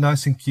looking like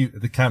nice and cute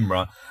at the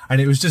camera.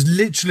 And it was just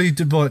literally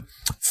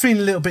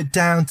feeling a little bit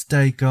down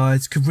today,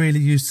 guys. Could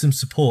really use some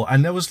support.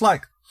 And there was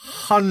like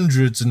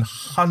hundreds and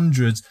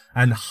hundreds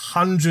and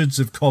hundreds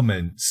of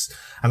comments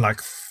and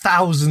like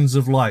thousands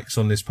of likes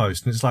on this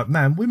post. And it's like,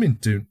 man, women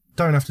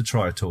don't have to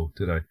try at all,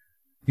 do they?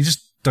 You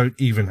just don't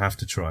even have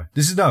to try.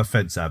 This is no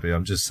offense, Abby.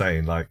 I'm just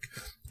saying, like,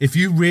 if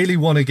you really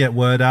want to get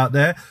word out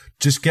there,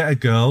 just get a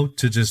girl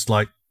to just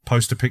like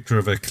post a picture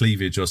of her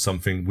cleavage or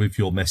something with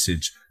your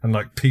message, and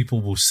like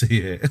people will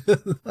see it.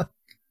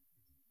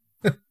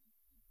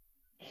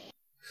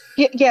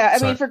 Yeah.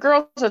 I mean, for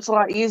girls, it's a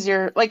lot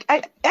easier. Like,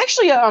 I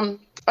actually, a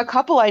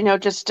couple I know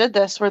just did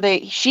this where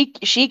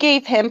she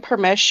gave him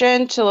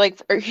permission to like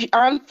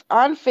on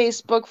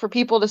Facebook for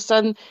people to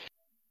send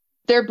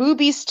their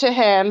boobies to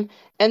him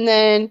and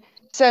then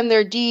send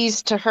their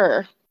D's to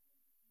her.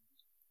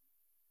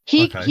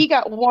 He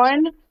got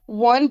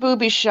one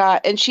booby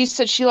shot, and she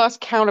said she lost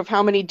count of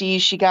how many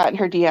D's she got in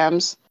her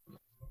DMs.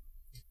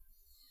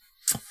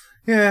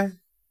 Yeah.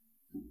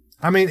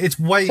 I mean, it's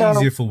way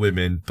easier for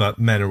women, but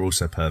men are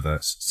also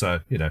perverts. So,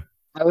 you know.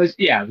 I was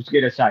going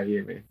to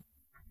say,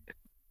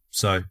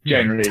 so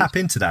generally tap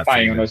into that.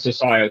 Playing on a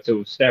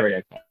societal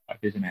stereotype,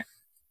 isn't it?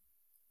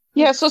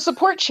 Yeah, so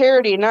support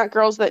charity, not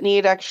girls that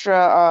need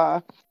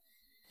extra,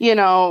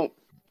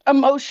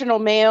 emotional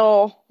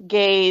male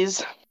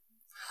gaze.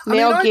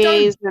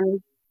 I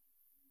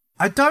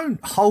don't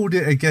hold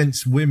it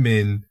against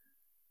women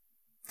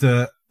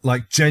that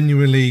like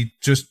genuinely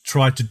just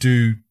try to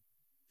do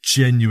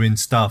genuine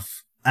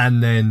stuff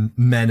and then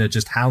men are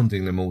just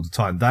hounding them all the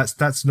time.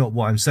 That's not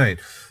what I'm saying.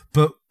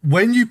 But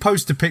when you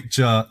post a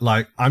picture,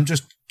 like I'm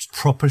just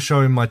proper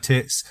showing my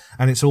tits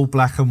and it's all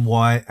black and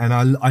white and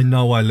I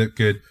know I look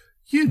good,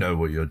 you know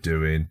what you're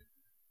doing,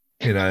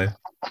 you know.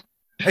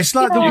 It's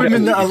like the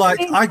women that are like,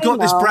 I got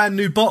this brand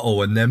new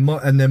bottle and they're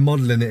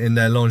modeling it in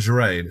their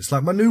lingerie. And it's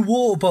like, my new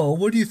water bottle.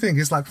 What do you think?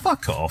 It's like,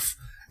 fuck off.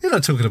 You're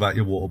not talking about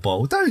your water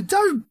bottle. Don't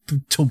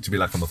talk to me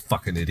like I'm a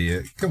fucking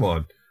idiot. Come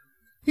on.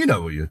 You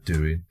know what you're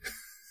doing.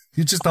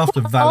 You're just after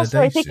validation.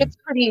 Also, I think it's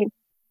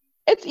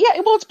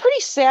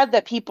pretty sad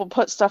that people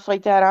put stuff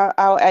like that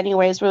out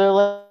anyways, where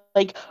they're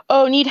like,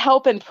 oh, need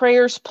help and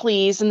prayers,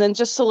 please. And then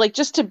just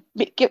to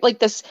get like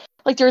this,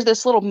 like there's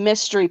this little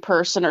mystery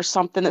person or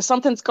something, that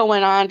something's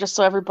going on just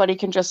so everybody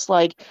can just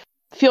like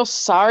feel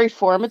sorry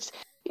for them.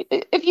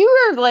 If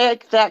you were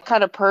like that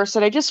kind of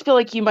person, I just feel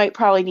like you might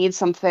probably need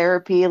some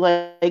therapy.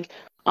 Like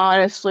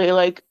honestly,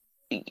 like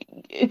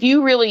if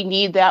you really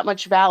need that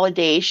much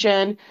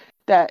validation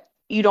that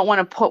you don't want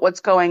to put what's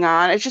going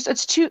on,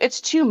 it's too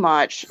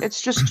much. It's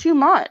just too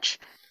much.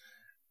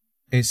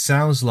 It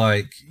sounds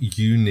like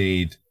you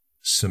need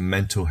some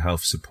mental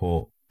health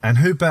support. And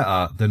who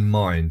better than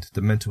Mind,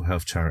 the mental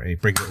health charity?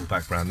 Bring it all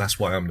back round. That's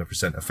why I'm the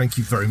presenter. Thank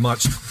you very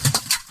much.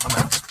 I'm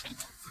out.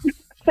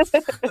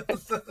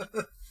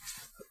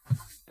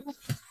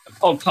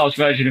 Podcast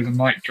version of a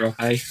mic drop,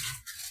 eh?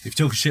 If you're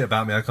talking shit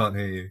about me, I can't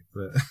hear you.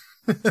 But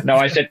no,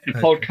 I said the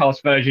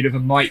podcast version of a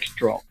mic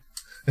drop.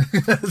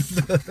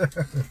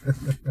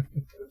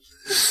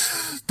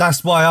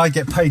 That's why I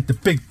get paid the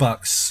big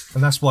bucks.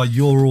 And that's why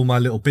you're all my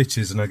little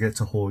bitches and I get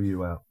to whore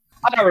you out.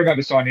 I don't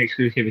remember signing an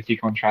exclusivity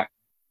contract.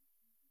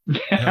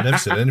 I never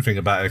said anything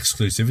about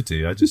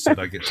exclusivity. I just said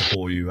I get to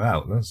whore you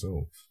out. That's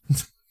all.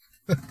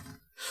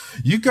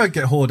 You go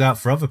get whored out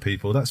for other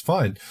people. That's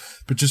fine.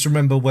 But just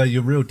remember where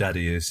your real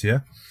daddy is,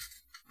 yeah?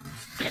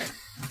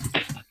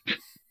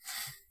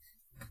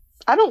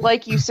 I don't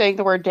like you saying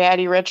the word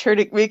daddy,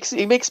 Richard. It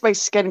makes my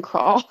skin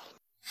crawl.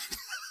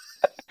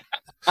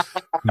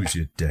 Who's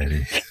your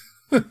daddy?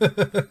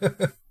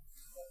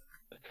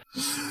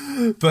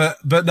 But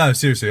no,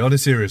 seriously, on a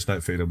serious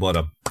note, Phelan, well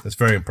done. That's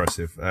very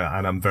impressive.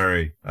 And I'm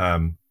very,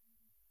 not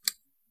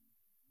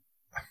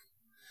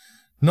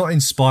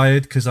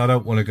inspired because I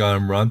don't want to go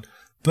and run,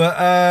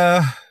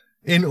 but,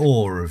 in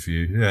awe of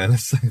you. Yeah,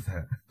 let's say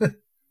that.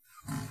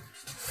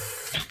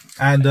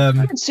 And,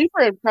 it's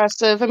super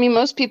impressive. I mean,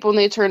 most people when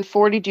they turn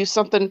 40 do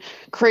something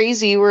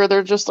crazy where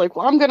they're just like,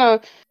 well, I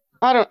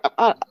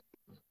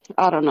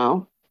don't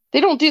know.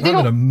 They don't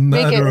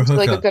make it into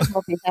like a good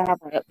healthy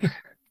habit.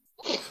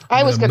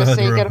 I was going to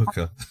say get a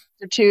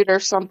prostitute or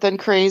something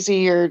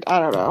crazy or I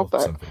don't know,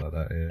 but something like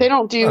that, yeah. They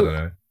don't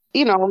do,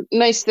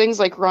 nice things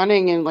like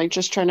running and like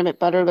just trying to make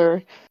better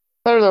their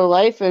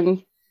life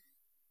and,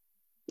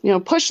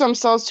 push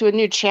themselves to a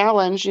new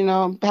challenge,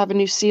 have a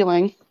new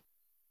ceiling.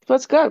 So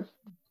it's good.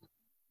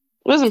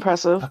 It was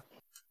impressive.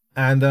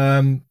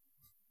 And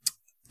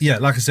yeah,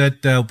 like I said,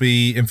 there'll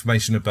be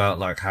information about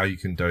like how you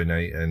can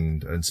donate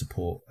and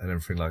support and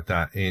everything like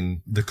that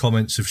in the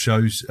comments of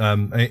shows,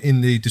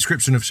 in the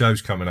description of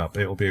shows coming up.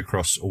 It will be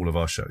across all of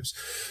our shows.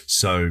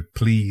 So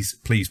please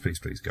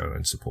go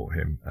and support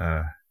him.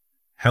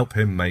 Help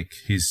him make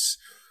his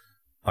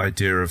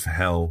idea of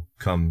hell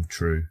come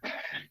true.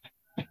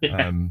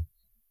 Yeah.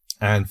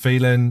 And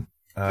Phelan,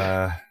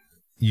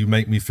 you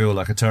make me feel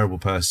like a terrible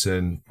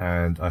person,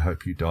 and I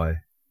hope you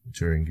die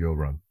during your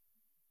run.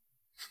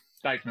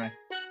 Thanks, man.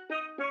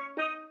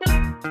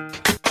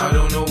 I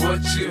don't know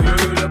what you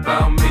heard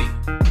about me,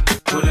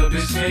 but a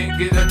bitch can't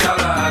get $1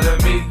 out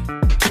of me.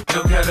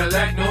 No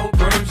Cadillac, no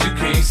perms you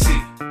can't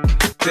see.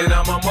 Then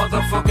I'm a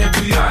motherfucking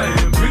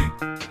P.I.M.P.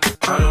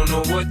 I don't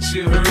know what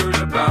you heard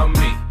about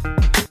me,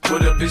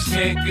 but a bitch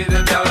can't get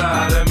 $1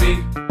 out of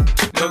me.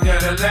 No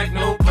Cadillac,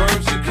 no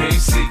perms you can't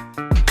see.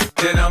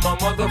 Then I'm a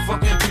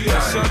motherfucking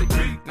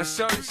P.I.M.P. Now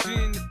shorty, she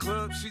in the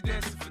club, she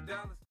dancing for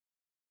dollars.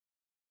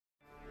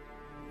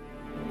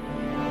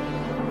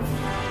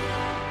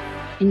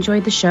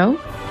 Enjoyed the show?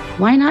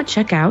 Why not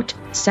check out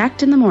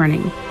Sacked in the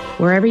Morning,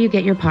 wherever you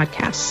get your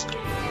podcasts.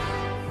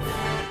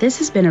 This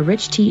has been a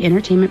Rich T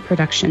Entertainment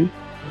production.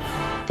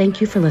 Thank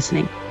you for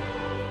listening.